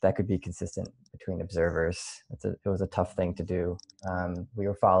that could be consistent between observers. It was a tough thing to do. We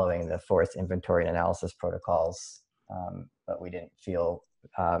were following the forest inventory and analysis protocols, but we didn't feel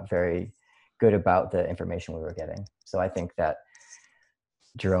very good about the information we were getting. So I think that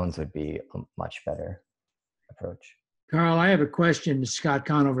drones would be a much better approach. Carl, I have a question to Scott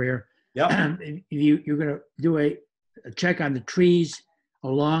Conover here. Yeah. You're going to do a check on the trees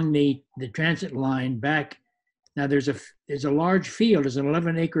along the transit line back. Now there's a large field, there's an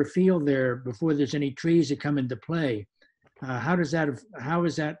 11-acre field there before there's any trees that come into play. How does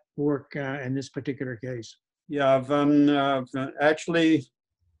that work in this particular case? Yeah, actually,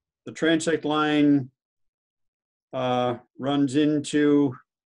 the Transect line runs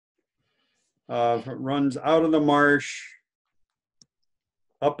out of the marsh,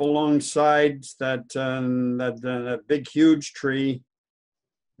 up alongside that big, huge tree.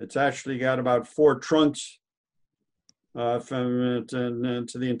 It's actually got about 4 trunks to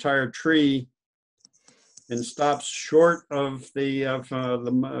the entire tree, and stops short of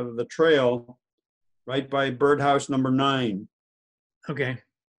the trail, right by birdhouse number 9. Okay.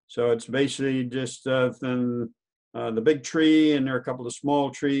 So it's basically just the big tree, and there are a couple of small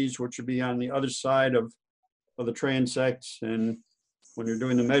trees which would be on the other side of the transects. And when you're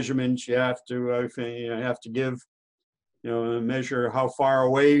doing the measurements, you have to give, measure how far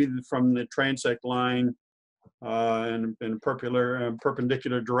away from the transect line in a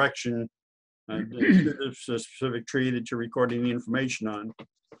perpendicular direction to the specific tree that you're recording the information on.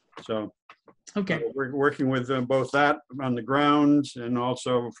 So Okay. we're working with both that on the ground, and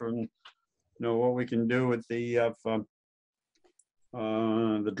also from what we can do with the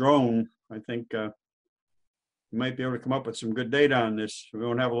drone. I think we might be able to come up with some good data on this. We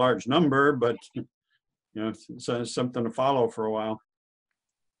won't have a large number, but it's something to follow for a while.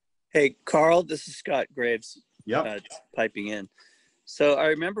 Hey, Carl, this is Scott Graves. Yep. Piping in. So I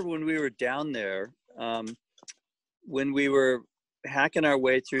remember when we were down there, when we were hacking our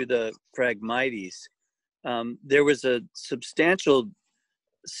way through the Phragmites, there was a substantial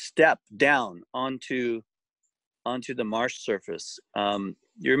step down onto the marsh surface.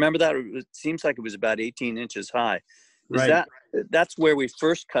 You remember that? It seems like it was about 18 inches high. Right. That's where we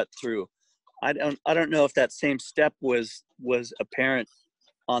first cut through. I don't know if that same step was apparent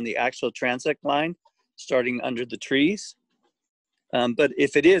on the actual transect line starting under the trees. But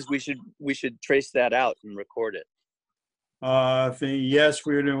if it is, we should trace that out and record it. Yes,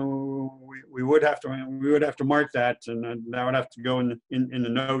 we would have to mark that, and that would have to go in the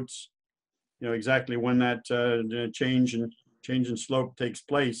notes. Exactly when that change in slope takes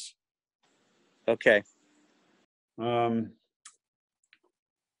place. Okay.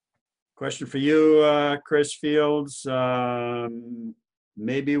 Question for you, Chris Fields.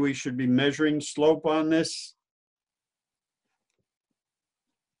 Maybe we should be measuring slope on this.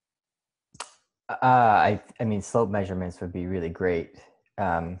 I mean, slope measurements would be really great.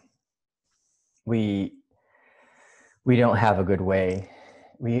 We don't have a good way.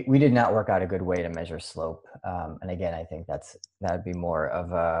 We did not work out a good way to measure slope. And again, I think that would be more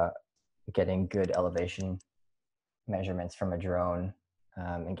of getting good elevation measurements from a drone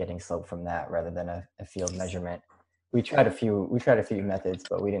and getting slope from that rather than a field measurement. We tried a few methods,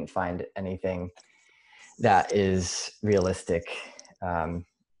 but we didn't find anything that is realistic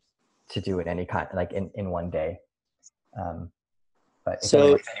to do in any kind, like in one day. But if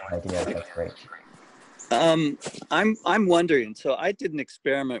anyone has any ideas, that's great. I'm wondering, so I did an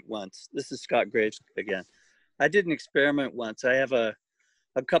experiment once. This is Scott Graves again. I did an experiment once. I have a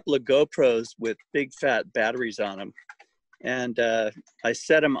couple of GoPros with big fat batteries on them. And I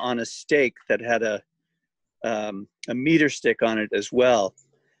set them on a stake that had a meter stick on it as well.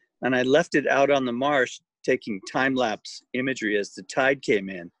 And I left it out on the marsh taking time-lapse imagery as the tide came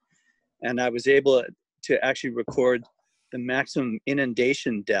in. And I was able to actually record the maximum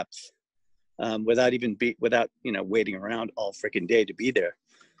inundation depth without waiting around all freaking day to be there.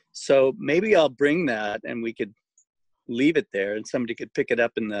 So maybe I'll bring that and we could leave it there and somebody could pick it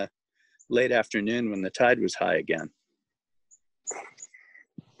up in the late afternoon when the tide was high again.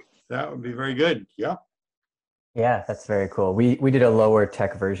 That would be very good. Yeah. Yeah, that's very cool. We did a lower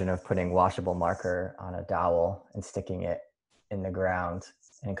tech version of putting washable marker on a dowel and sticking it in the ground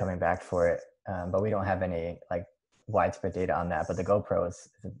and coming back for it. But we don't have any like widespread data on that, but the GoPro is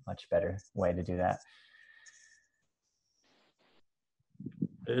a much better way to do that.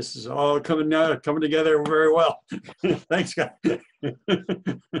 This is all coming together very well. Thanks, guys.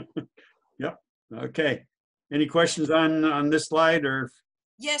 Yep. Okay. Any questions on this slide or?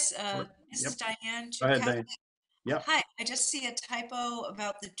 Yes, this is Diane. Go ahead, Diane. Yep. Hi, I just see a typo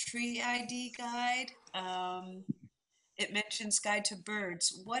about the tree ID guide. It mentions guide to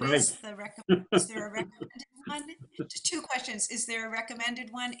birds. What is the is there a recommended one? Just 2 questions. Is there a recommended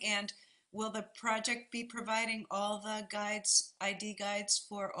one? And will the project be providing all the guides, ID guides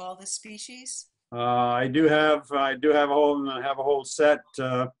for all the species? I do have a whole set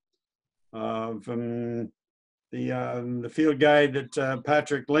from the field guide that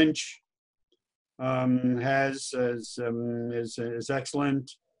Patrick Lynch has is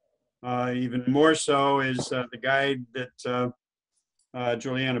excellent. Even more so is the guide that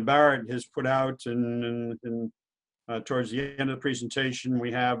Juliana Barrett has put out, and towards the end of the presentation,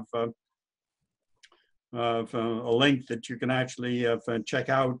 we have a link that you can actually check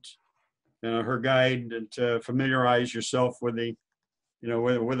out her guide and familiarize yourself with the,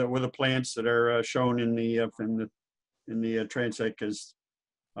 with the plants that are shown in the Transect, because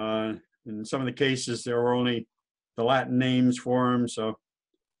in some of the cases there were only the Latin names for them. So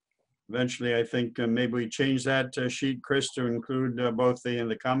eventually, I think maybe we change that sheet, Chris, to include both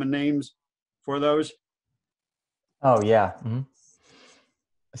the common names for those. Oh yeah. Mhm.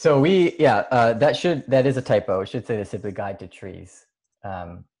 So that is a typo. It should say the Sibley Guide to Trees.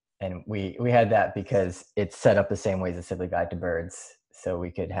 And we had that because it's set up the same way as the Sibley Guide to Birds, so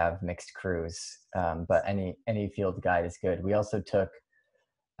we could have mixed crews. But any field guide is good. We also took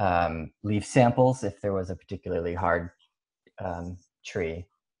leaf samples if there was a particularly hard tree,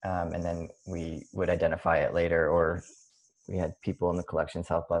 and then we would identify it later, or we had people in the collections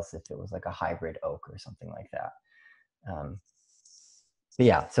help us if it was like a hybrid oak or something like that. But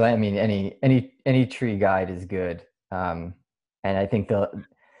yeah, so I mean, any tree guide is good, and I think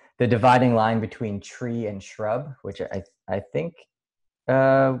the dividing line between tree and shrub, which I think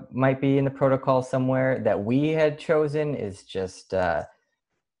might be in the protocol somewhere that we had chosen, is just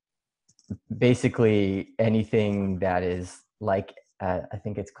basically anything that is like I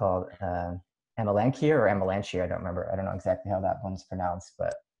think it's called Amelanchier or Amelanchier. I don't remember. I don't know exactly how that one's pronounced,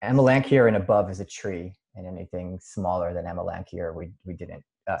 but Amelanchier and above is a tree, and anything smaller than Amelanchier we didn't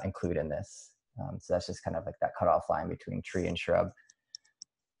include in this. So that's just kind of like that cutoff line between tree and shrub.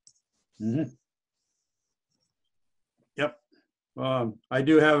 Mm-hmm. Yep. I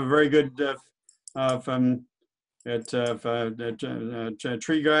do have a very good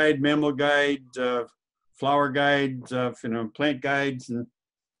tree guide, mammal guide, flower guide, plant guides, and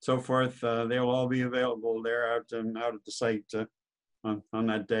so forth. They will all be available there out at the site on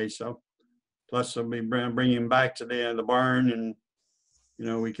that day. So, plus I'll be bringing them back to the barn, and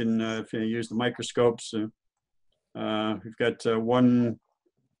we can use the microscopes. We've got one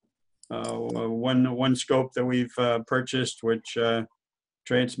scope that we've purchased, which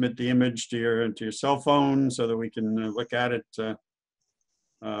transmit the image to your cell phone, so that we can look at it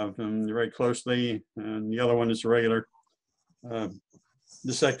very closely. And the other one is a regular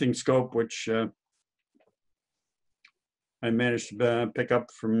dissecting scope, which I managed to pick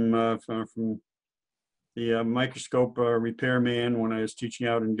up from the microscope repairman when I was teaching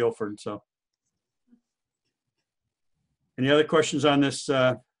out in Guilford. So, any other questions on this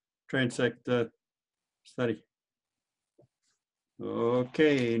Transect study?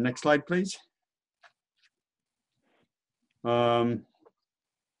 Okay, next slide, please.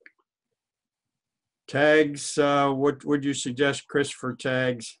 Tags, what would you suggest, Chris, for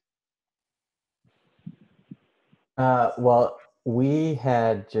tags? Well, we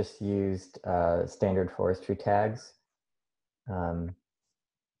had just used standard forestry tags.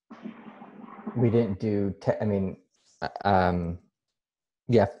 We didn't do,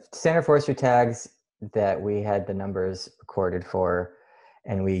 standard forestry tags that we had the numbers recorded for,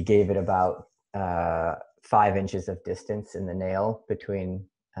 and we gave it about 5 inches of distance in the nail between,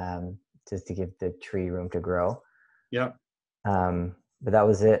 just to give the tree room to grow. Yeah. But that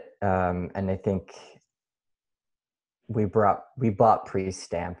was it. And I think we bought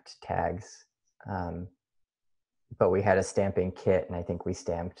pre-stamped tags, but we had a stamping kit, and I think we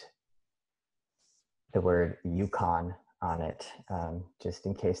stamped the word Yukon on it, just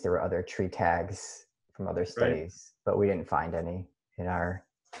in case there were other tree tags from other studies, but we didn't find any in our.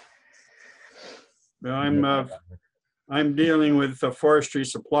 Well, I'm dealing with forestry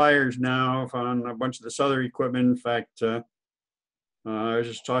suppliers now on a bunch of this other equipment. In fact, I was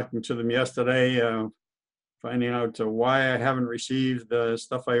just talking to them yesterday, finding out why I haven't received the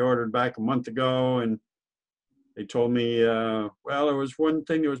stuff I ordered back a month ago, and they told me, well, there was one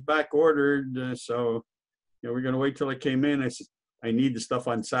thing that was back ordered, so we're going to wait till it came in. I said, I need the stuff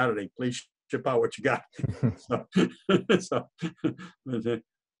on Saturday. Please ship out what you got. So the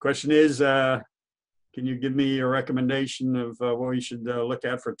question is, can you give me a recommendation of what we should look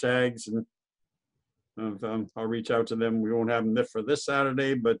at for tags? And I'll reach out to them. We won't have them for this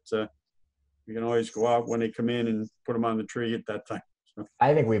Saturday, but we can always go out when they come in and put them on the tree at that time. So.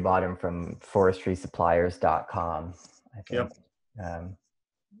 I think we bought them from forestrysuppliers.com. I think. Yep. I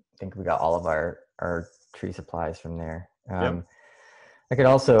think we got all of our tree supplies from there. Yep. I could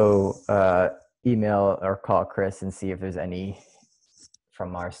also email or call Chris and see if there's any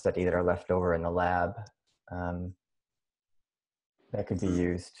from our study that are left over in the lab that could be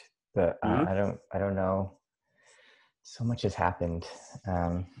used, but I don't know. So much has happened.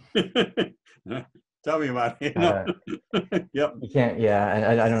 Tell me about it. You know? Yep. You can't,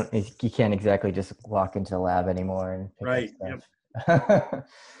 yeah, and I don't, you can't exactly just walk into the lab anymore and pick Right. up Yep. stuff.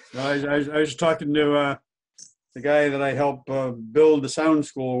 No, I was talking to the guy that I helped build the sound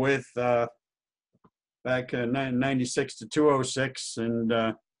school with back in 96 to 206, and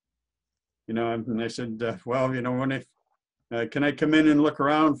you know, and I said, well, you know, when if can I come in and look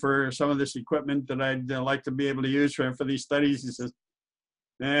around for some of this equipment that I'd like to be able to use for these studies? He says,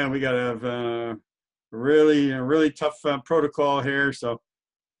 yeah, we got to have a really tough protocol here. So,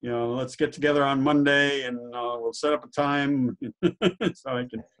 you know, let's get together on Monday and we'll set up a time so I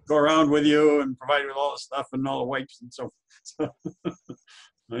can go around with you and provide you with all the stuff and all the wipes and so.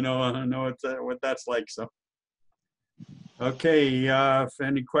 I know what that's like. So, okay, if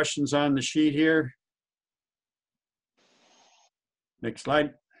any questions on the sheet here. Next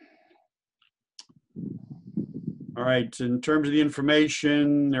slide. All right, in terms of the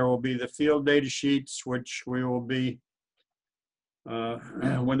information, there will be the field data sheets, which we will be,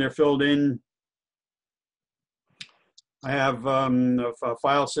 when they're filled in, I have a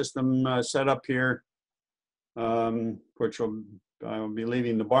file system set up here, which I will be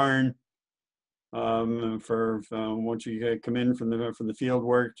leaving the barn for once you come in from the field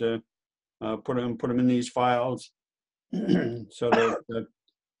work to put them in these files. So that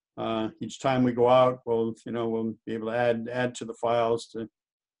each time we go out, we'll be able to add to the files to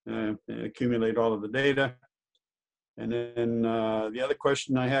accumulate all of the data. And then the other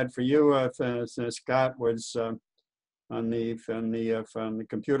question I had for you, Scott, was on the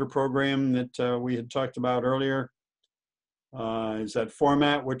computer program that we had talked about earlier. Is that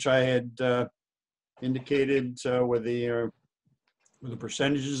format which I had indicated with the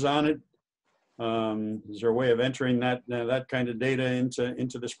percentages on it? Is there a way of entering that kind of data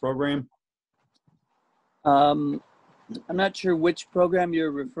into this program? I'm not sure which program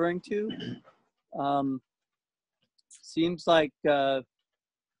you're referring to. Seems like are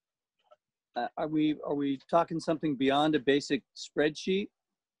we talking something beyond a basic spreadsheet?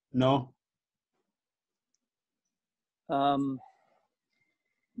 No.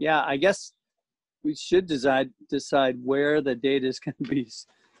 Yeah, I guess we should decide where the data is going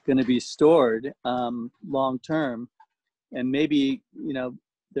to be stored long term, and maybe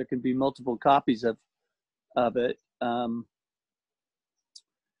there can be multiple copies of it.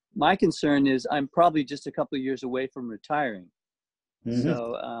 My concern is I'm probably just a couple of years away from retiring,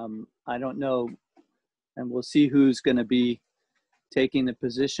 so I don't know, and we'll see who's going to be taking the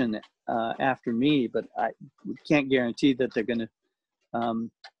position after me, but I can't guarantee that they're going to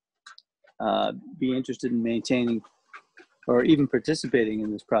be interested in maintaining or even participating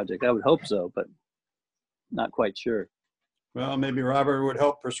in this project. I would hope so, but not quite sure. Well, maybe Robert would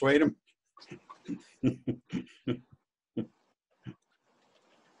help persuade him.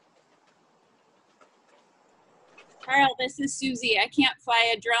 Carl, this is Susie. I can't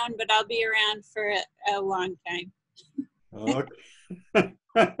fly a drone, but I'll be around for a long time. Okay.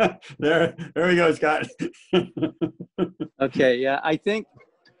 there we go, Scott. Okay, yeah, I think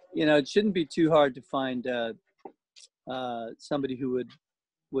it shouldn't be too hard to find somebody who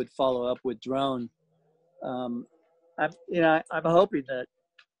would follow up with drone. I'm hoping that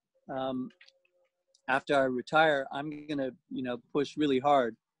after I retire, I'm gonna push really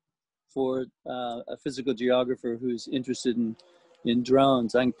hard for a physical geographer who's interested in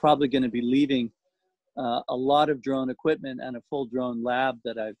drones. I'm probably going to be leaving a lot of drone equipment and a full drone lab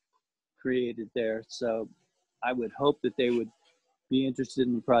that I've created there. So I would hope that they would be interested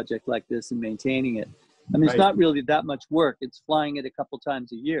in a project like this and maintaining it. I mean, It's not really that much work. It's flying it a couple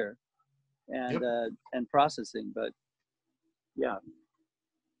times a year and processing, but yeah.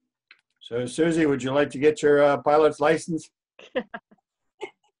 So Susie, would you like to get your pilot's license?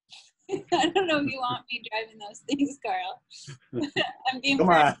 I don't know if you want me driving those things, Carl. I'm being Come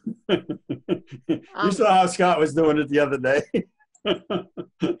on. You saw how Scott was doing it the other day.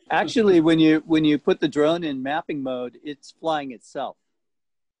 Actually, when you put the drone in mapping mode, it's flying itself.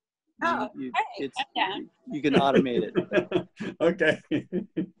 Oh, hey, I'm down. You can automate it. Okay.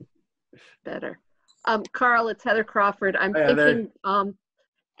 Better. Carl, it's Heather Crawford. I'm Hi, Heather. thinking,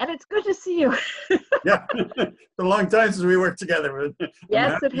 and it's good to see you. Yeah, it's a long time since we worked together.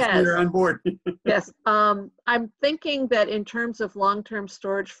 Yes, it has. You're on board. Yes. I'm thinking that in terms of long-term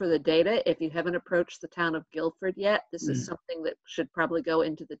storage for the data, if you haven't approached the town of Guilford yet, this is something that should probably go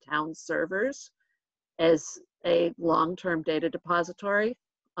into the town servers as a long-term data depository,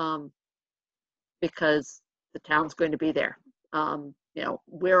 because the town's going to be there.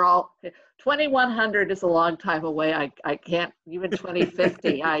 We're all 2100 is a long time away. I can't, even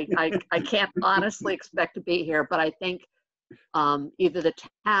 2050, I can't honestly expect to be here, but I think either the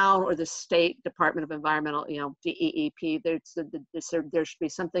town or the state Department of Environmental, DEEP. There should be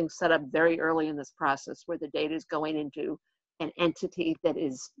something set up very early in this process where the data is going into an entity that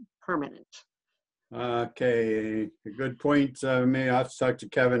is permanent. Okay, a good point. Maybe I'll have to talk to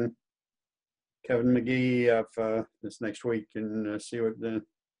Kevin McGee this next week and see what the.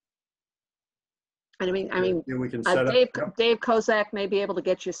 I mean, we can set up. Dave Kozak may be able to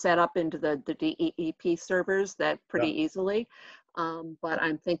get you set up into the DEEP servers that pretty easily. But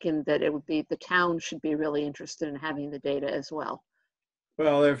I'm thinking that it would be, the town should be really interested in having the data as well.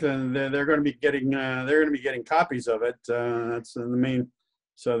 Well, they're going to be getting copies of it. That's the main,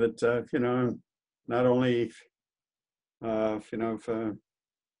 so that not only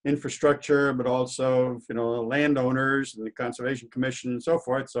infrastructure, but also landowners and the Conservation Commission and so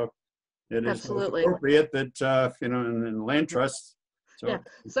forth. So it is absolutely appropriate that in land trusts. So, yeah,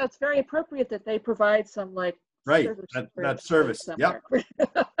 so it's very appropriate that they provide some right service. Yep.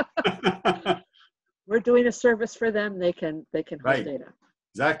 We're doing a service for them. They can hold right. data.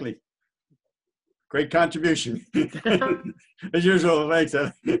 Exactly. Great contribution. As usual, thanks.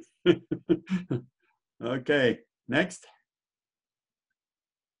 Okay, next.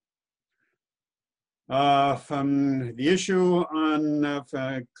 From the issue on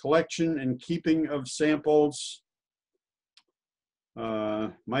collection and keeping of samples,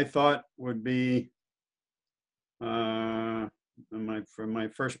 my thought would be, my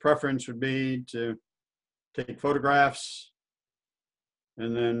first preference would be to take photographs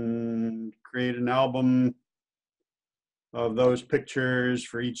and then create an album of those pictures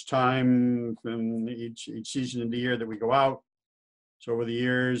for each time from each season of the year that we go out. So over the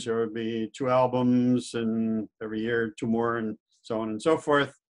years, there would be 2 albums, and every year 2 more, and so on and so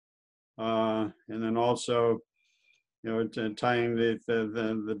forth. And then also, tying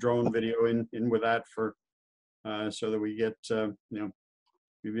the drone video in with that for so that we get we'll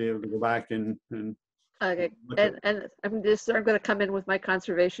be able to go back and okay. And I'm going to come in with my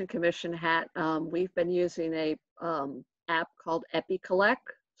Conservation Commission hat. We've been using a app called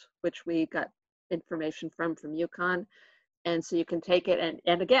EpiCollect, which we got information from Yukon. And so you can take it,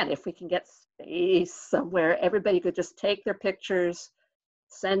 and again, if we can get space somewhere, everybody could just take their pictures,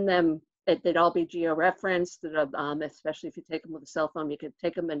 send them. They'd all be geo-referenced, especially if you take them with a cell phone. You could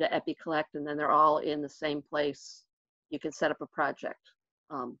take them into EpiCollect, and then they're all in the same place. You can set up a project.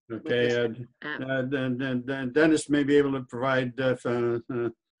 Okay, Dennis may be able to provide some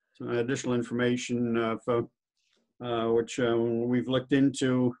additional information which we've looked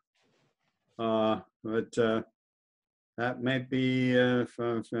into, but that might be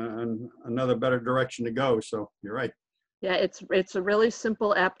another better direction to go. So you're right. Yeah, it's a really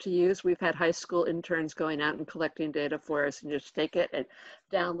simple app to use. We've had high school interns going out and collecting data for us, and just take it, it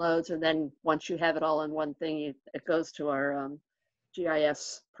downloads, and then once you have it all in one thing, it goes to our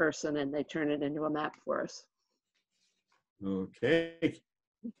GIS person, and they turn it into a map for us. Okay.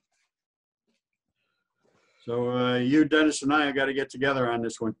 So you, Dennis, and I got to get together on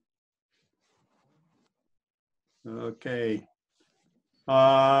this one. Okay.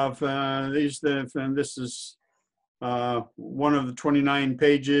 This is one of the 29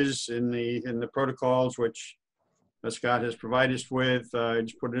 pages in the protocols which Scott has provided us with. I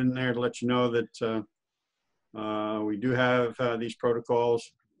just put it in there to let you know that we do have these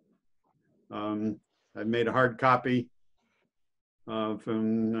protocols. I've made a hard copy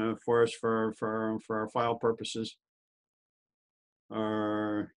for us for our file purposes.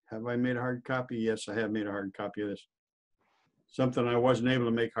 Have I made a hard copy? Yes, I have made a hard copy of this. Something I wasn't able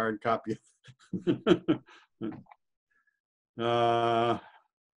to make hard copy of.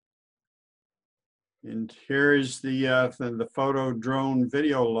 And here's the photo drone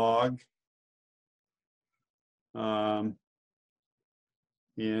video log. And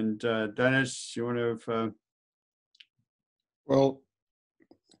Dennis, you want to? Well,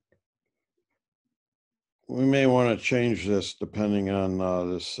 we may want to change this depending on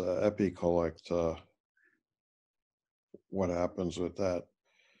this EpiCollect, what happens with that.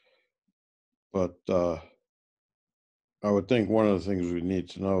 But I would think one of the things we need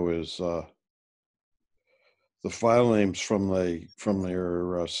to know is the file names from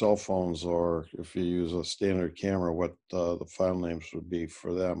your cell phones, or if you use a standard camera, what the file names would be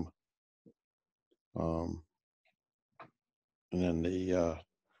for them. And then the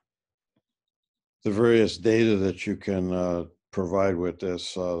various data that you can provide with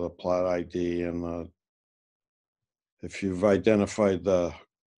this, the plot ID, and if you've identified the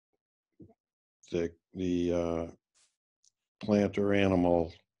plant or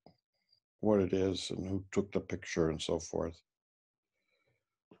animal, what it is and who took the picture and so forth.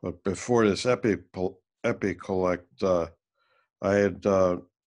 But before this EpiCollect, I had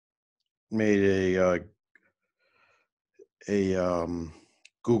made a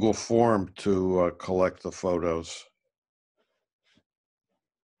Google form to collect the photos.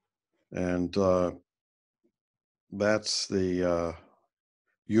 And that's the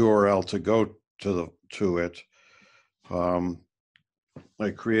URL to go to it.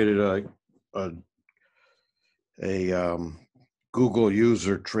 I created a Google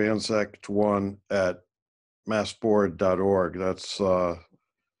user Transect1 at massboard.org. That's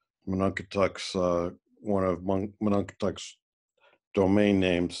Monunketuk's one of Monunketuk's domain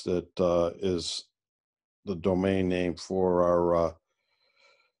names that is the domain name for our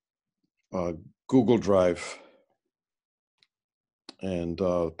Google Drive. And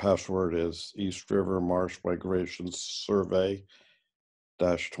password is East River Marsh Migration Survey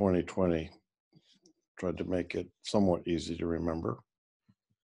 -2020. Tried to make it somewhat easy to remember.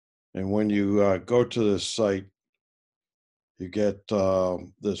 And when you go to this site, you get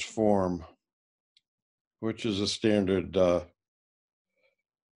this form, which is a standard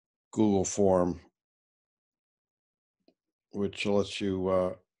Google form, which lets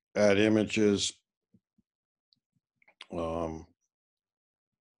you add images, and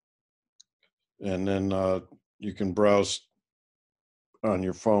then you can browse on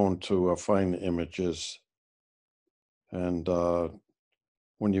your phone to find the images. And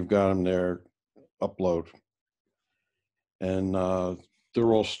when you've got them there, upload. And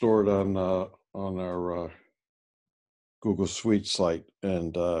they're all stored on our Google Suite site,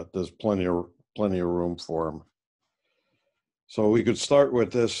 and there's plenty of room for them. So we could start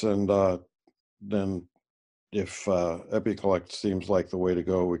with this, and then if EpiCollect seems like the way to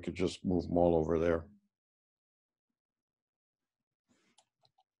go, we could just move them all over there.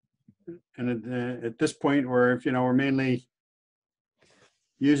 And at this point, we're mainly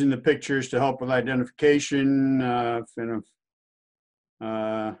using the pictures to help with identification. I'm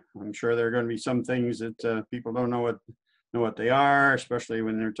sure there are going to be some things that people don't know what they are, especially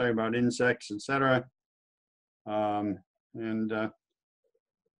when they're talking about insects, etc. And I've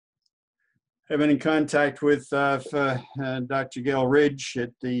been in contact with Dr. Gail Ridge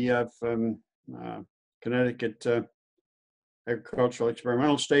at the Connecticut Agricultural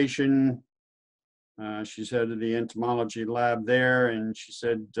Experimental Station. She's head of the entomology lab there, and she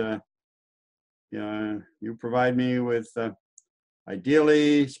said, you provide me with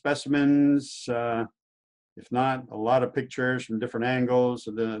ideally specimens, if not a lot of pictures from different angles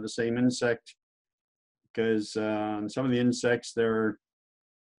of the same insect, because on some of the insects there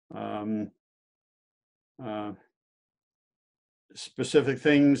are specific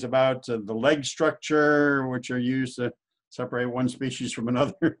things about the leg structure, which are used to separate one species from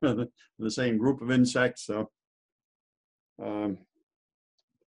another, the same group of insects. So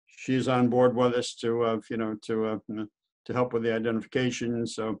she's on board with us to help with the identification.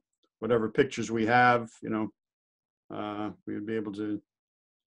 So whatever pictures we have, we would be able to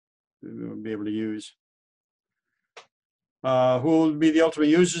use. Who will be the ultimate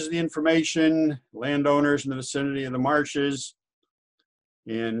users of the information? Landowners in the vicinity of the marshes.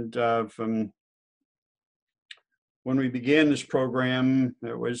 And from when we began this program,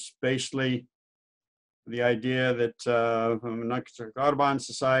 it was basically the idea that Monunketuk Audubon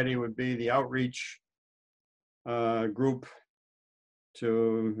Society would be the outreach group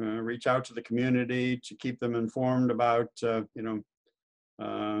to reach out to the community, to keep them informed about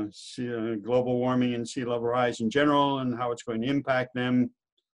global warming and sea level rise in general and how it's going to impact them.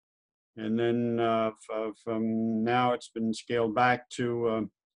 And then from now it's been scaled back to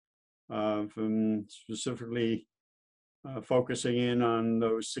from specifically focusing in on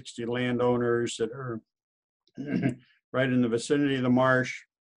those 60 landowners that are right in the vicinity of the marsh,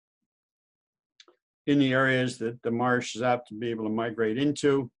 in the areas that the marsh is apt to be able to migrate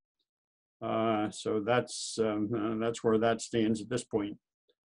into. So that's where that stands at this point.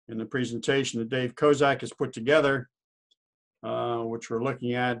 In the presentation that Dave Kozak has put together, which we're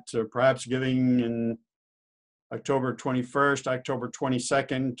looking at perhaps giving in October 21st, October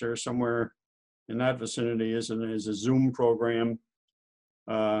 22nd, or somewhere in that vicinity, is a Zoom program.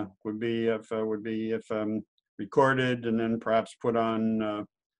 Would be if recorded and then perhaps put on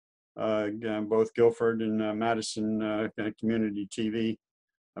both Guilford and Madison Community TV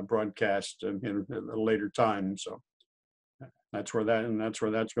broadcast at a later time. So that's where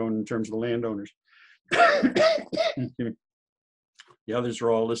that's going in terms of the landowners. The others are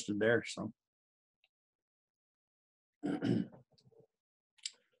all listed there. So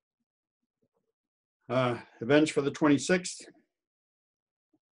events for the 26th.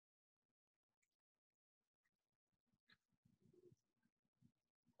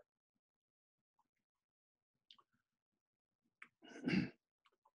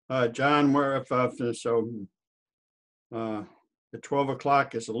 John, we're at 12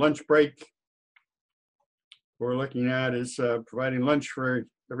 o'clock is a lunch break. What we're looking at is providing lunch for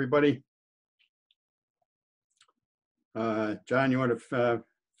everybody. John, you want to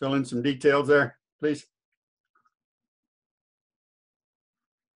fill in some details there, please?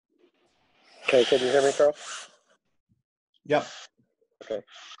 Okay, can you hear me, Carl? Yep. Okay.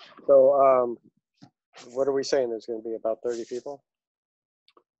 So what are we saying? There's going to be about 30 people?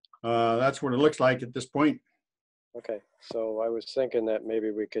 That's what it looks like at this point. Okay, so I was thinking that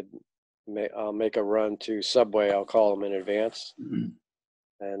maybe we could make a run to Subway. I'll call them in advance.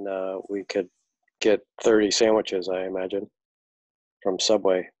 And we could get 30 sandwiches, I imagine, from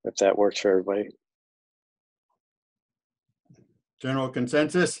Subway, if that works for everybody. General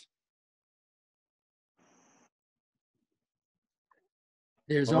consensus?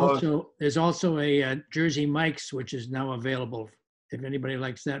 There's also a Jersey Mike's, which is now available, if anybody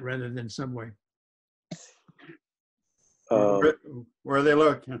likes that rather than Subway. Where are they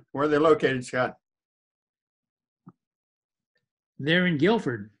located, Scott? They're in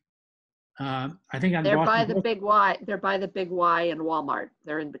Guilford. I think on They're by Boston the Brook. Big Y. They're by the Big Y and Walmart.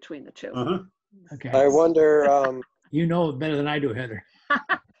 They're in between the two. Okay. I wonder, You know it better than I do, Heather.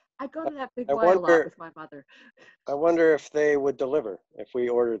 I go to that Big I Y a lot wonder- with my mother. I wonder if they would deliver, if we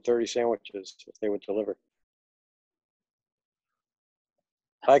ordered 30 sandwiches, if they would deliver.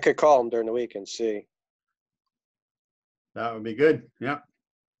 I could call them during the week and see. That would be good. Yeah.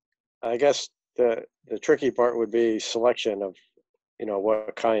 I guess the tricky part would be selection of,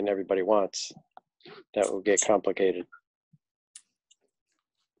 what kind everybody wants. That would get complicated.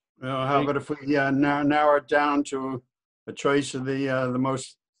 Well, how about if we narrow it down to a choice of the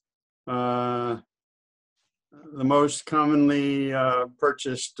most commonly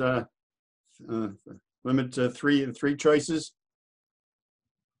purchased, limit to three choices?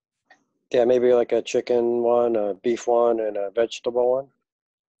 Yeah, maybe like a chicken one, a beef one, and a vegetable one.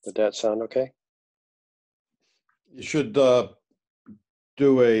 Would that sound okay? You should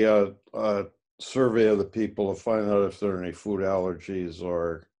do a survey of the people to find out if there are any food allergies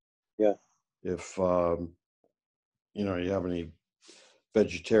or if you have any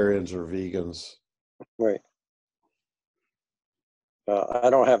vegetarians or vegans. Right. I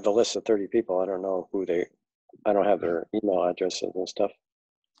don't have the list of 30 people. I don't know I don't have their email addresses and stuff.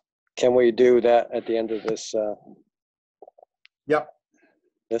 Can we do that at the end of this? Yep.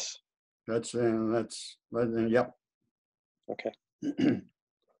 This? Yep. Okay.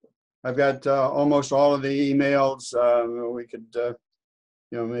 I've got almost all of the emails. We could,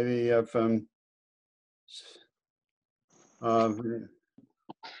 maybe if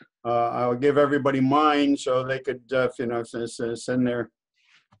I'll give everybody mine so they could, send their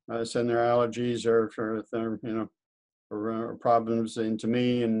allergies or problems into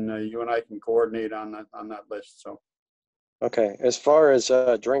me, and you and I can coordinate on that list. So. Okay. As far as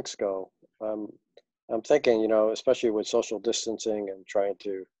drinks go, I'm thinking, especially with social distancing and trying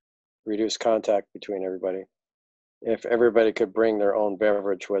to reduce contact between everybody, if everybody could bring their own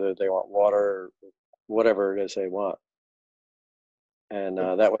beverage, whether they want water or whatever it is they want. And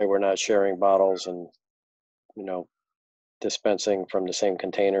that way we're not sharing bottles and, dispensing from the same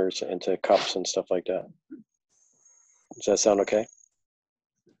containers into cups and stuff like that. Does that sound okay?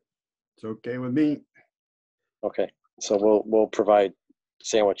 It's okay with me. Okay. So we'll provide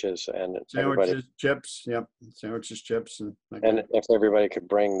sandwiches and everybody. Sandwiches, chips, yep. Sandwiches, chips, and if everybody could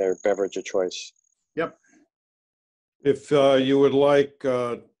bring their beverage of choice. Yep. If you would like,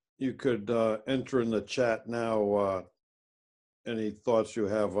 you could enter in the chat now any thoughts you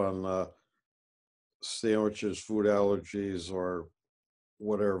have on sandwiches, food allergies, or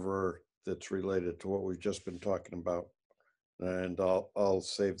whatever that's related to what we've just been talking about. And I'll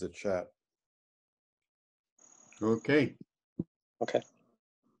save the chat. Okay. Okay.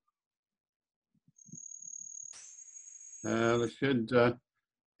 That's good.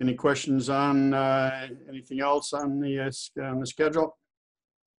 Any questions on anything else on the schedule?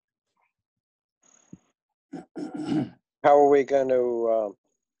 How are we going to,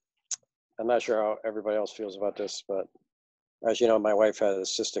 I'm not sure how everybody else feels about this, but as you know, my wife has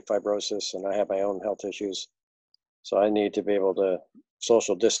cystic fibrosis and I have my own health issues. So I need to be able to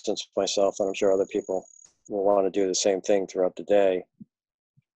social distance myself, and I'm sure other people will want to do the same thing throughout the day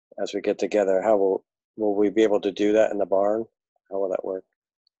as we get together. How will we be able to do that in the barn? How will that work?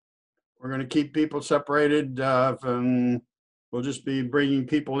 We're going to keep people separated. We'll just be bringing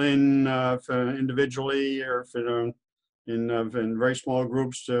people in individually or in very small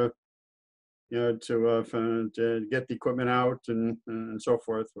groups to get the equipment out and so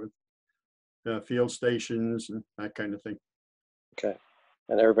forth with field stations and that kind of thing. Okay.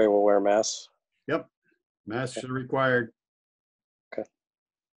 And everybody will wear masks? Yep, masks are required. Okay.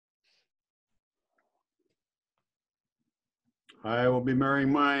 I will be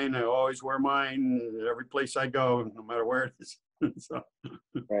wearing mine. I always wear mine every place I go, no matter where it is. So,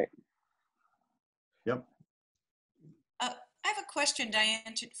 Right. yep, I have a question,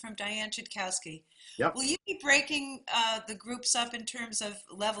 from Diane Chudkowski. yep. Will you be breaking the groups up in terms of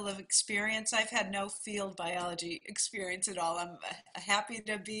level of experience? I've had no field biology experience at all. I'm happy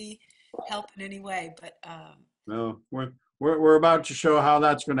to be help in any way, but No, we're about to show how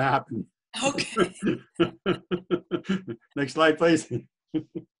that's going to happen. okay. Next slide, please.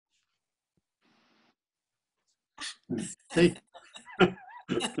 See?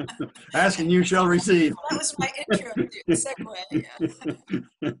 Ask and you shall receive. That was my intro segue. Yeah.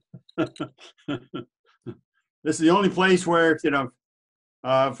 This is the only place where, you know,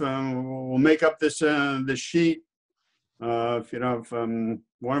 we'll make up this this sheet. If, you know, if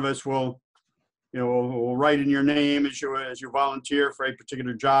one of us will, you know, we'll write in your name as you volunteer for a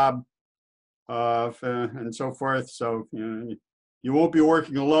particular job, and so forth. So, you know, you won't be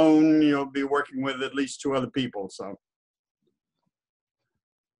working alone. You'll be working with at least 2 other people. So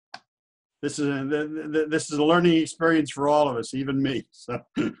this is a learning experience for all of us, even me. So,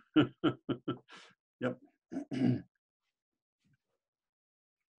 yep.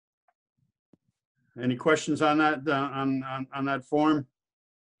 Any questions on that on that form?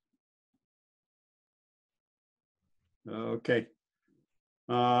 Okay.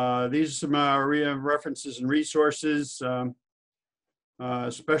 These are some references and resources.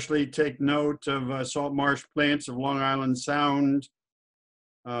 Especially take note of salt marsh plants of Long Island Sound.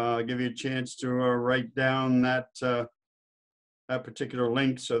 I'll give you a chance to write down that that particular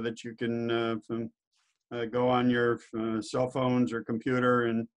link so that you can go on your cell phones or computer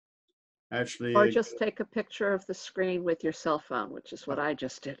and actually. Or just take a picture of the screen with your cell phone, which is what I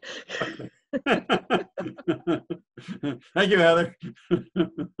just did. Thank you, Heather.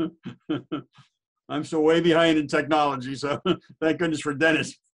 I'm still way behind in technology, so thank goodness for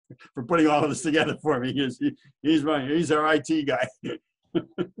Dennis for putting all of this together for me. He's our IT guy.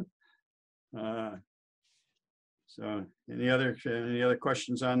 So any other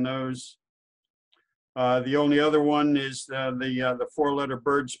questions on those? The only other one is the 4-letter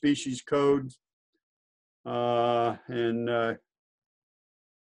bird species code, and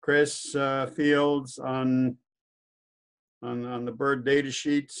Chris Fields on the bird data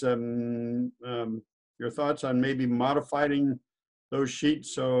sheets. Your thoughts on maybe modifying those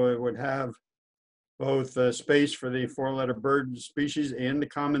sheets so it would have both space for the 4-letter bird species and the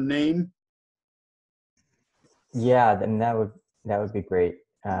common name? Yeah, then that would be great.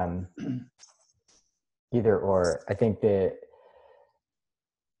 Either or. I think the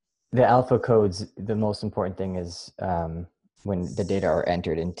alpha codes, the most important thing is when the data are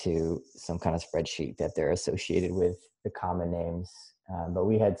entered into some kind of spreadsheet that they're associated with the common names. But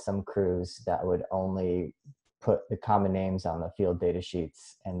we had some crews that would only put the common names on the field data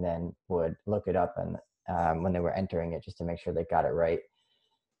sheets and then would look it up and when they were entering it just to make sure they got it right.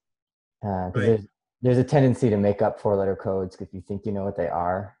 Because there's a tendency to make up 4-letter codes if you think you know what they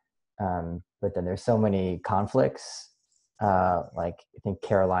are. But then there's so many conflicts. Like I think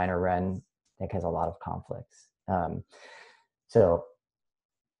Carolina Wren, I think, has a lot of conflicts. So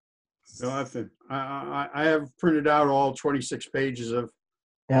I have printed out all 26 pages of.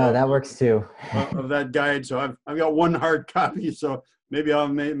 Yeah, that works too. Of that guide, so I've got one hard copy. So maybe I'll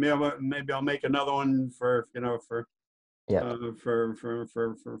make another one for for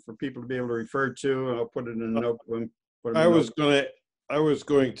people to be able to refer to. I'll put it in a notebook. I was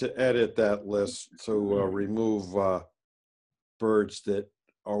going to edit that list to remove birds that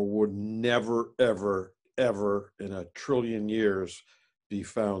would never, ever, ever in a trillion years be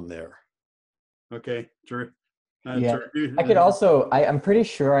found there. Okay, true. Yeah, I could also, I'm pretty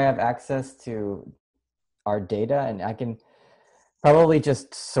sure I have access to our data and I can probably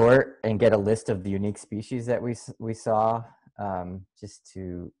just sort and get a list of the unique species that we saw, just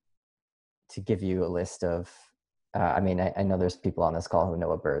to give you a list of, I mean, I know there's people on this call who know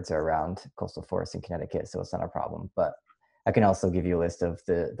what birds are around coastal forests in Connecticut, so it's not a problem, but I can also give you a list of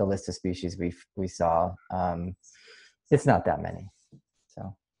the list of species we saw. It's not that many,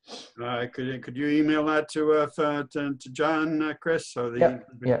 so. Could you email that to John, Chris? So Yeah.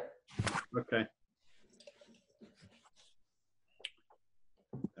 Okay.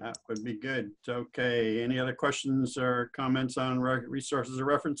 That would be good. Okay. Any other questions or comments on resources or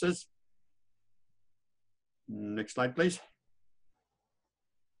references? Next slide, please.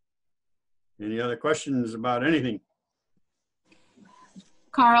 Any other questions about anything?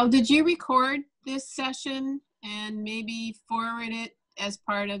 Carl, did you record this session and maybe forward it as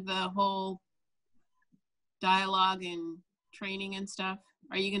part of the whole dialogue and training and stuff?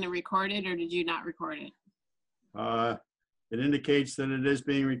 Are you going to record it or did you not record it? It indicates that it is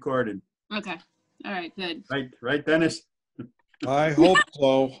being recorded. Okay. All right, good. Right, Dennis? I hope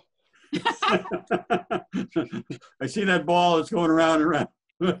so. I see that ball is going around and around.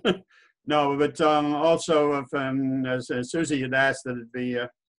 No, but also, if, as Susie had asked that it be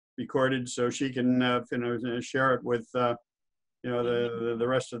recorded so she can share it with the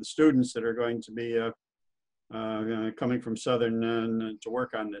rest of the students that are going to be coming from Southern to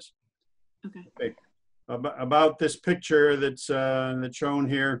work on this. Okay. About this picture that's shown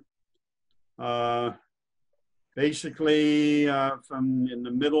here. Basically, from in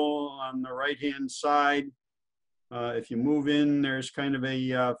the middle on the right-hand side, if you move in, there's kind of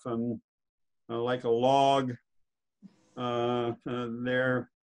a like a log there.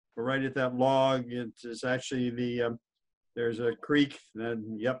 Right at that log, it is actually there's a creek.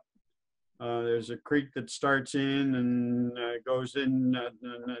 Yep, there's a creek that starts in and goes in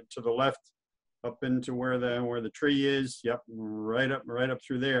to the left, up into where the tree is. Yep, right up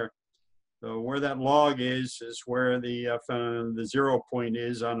through there. So where that log is where the 0 point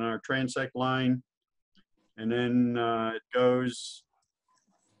is on our Transect line, and then it goes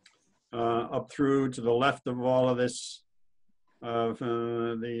up through to the left of all of this. That's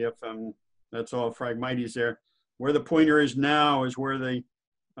all Phragmites there. Where the pointer is now is where the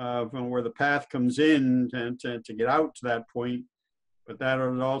path comes in to get out to that point, but that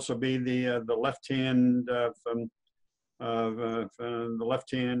would also be the left hand the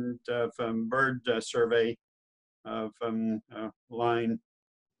left-hand bird survey line.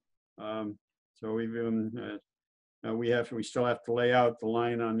 So we still have to lay out the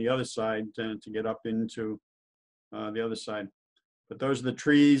line on the other side to get up into the other side. But those are the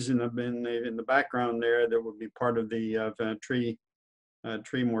trees in the background there that would be part of the tree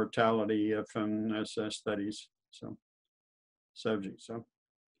mortality studies. So subject. So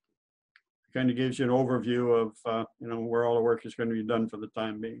kind of gives you an overview of where all the work is going to be done for the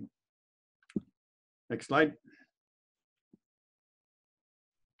time being. Next slide.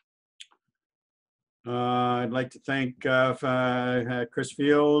 I'd like to thank Chris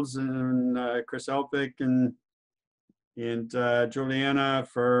Fields and Chris Elpick and Juliana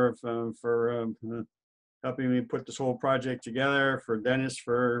for helping me put this whole project together, for Dennis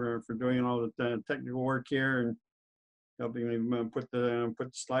for doing all the technical work here and helping me put the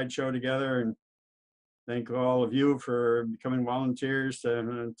slideshow together, and thank all of you for becoming volunteers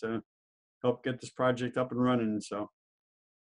to help get this project up and running. So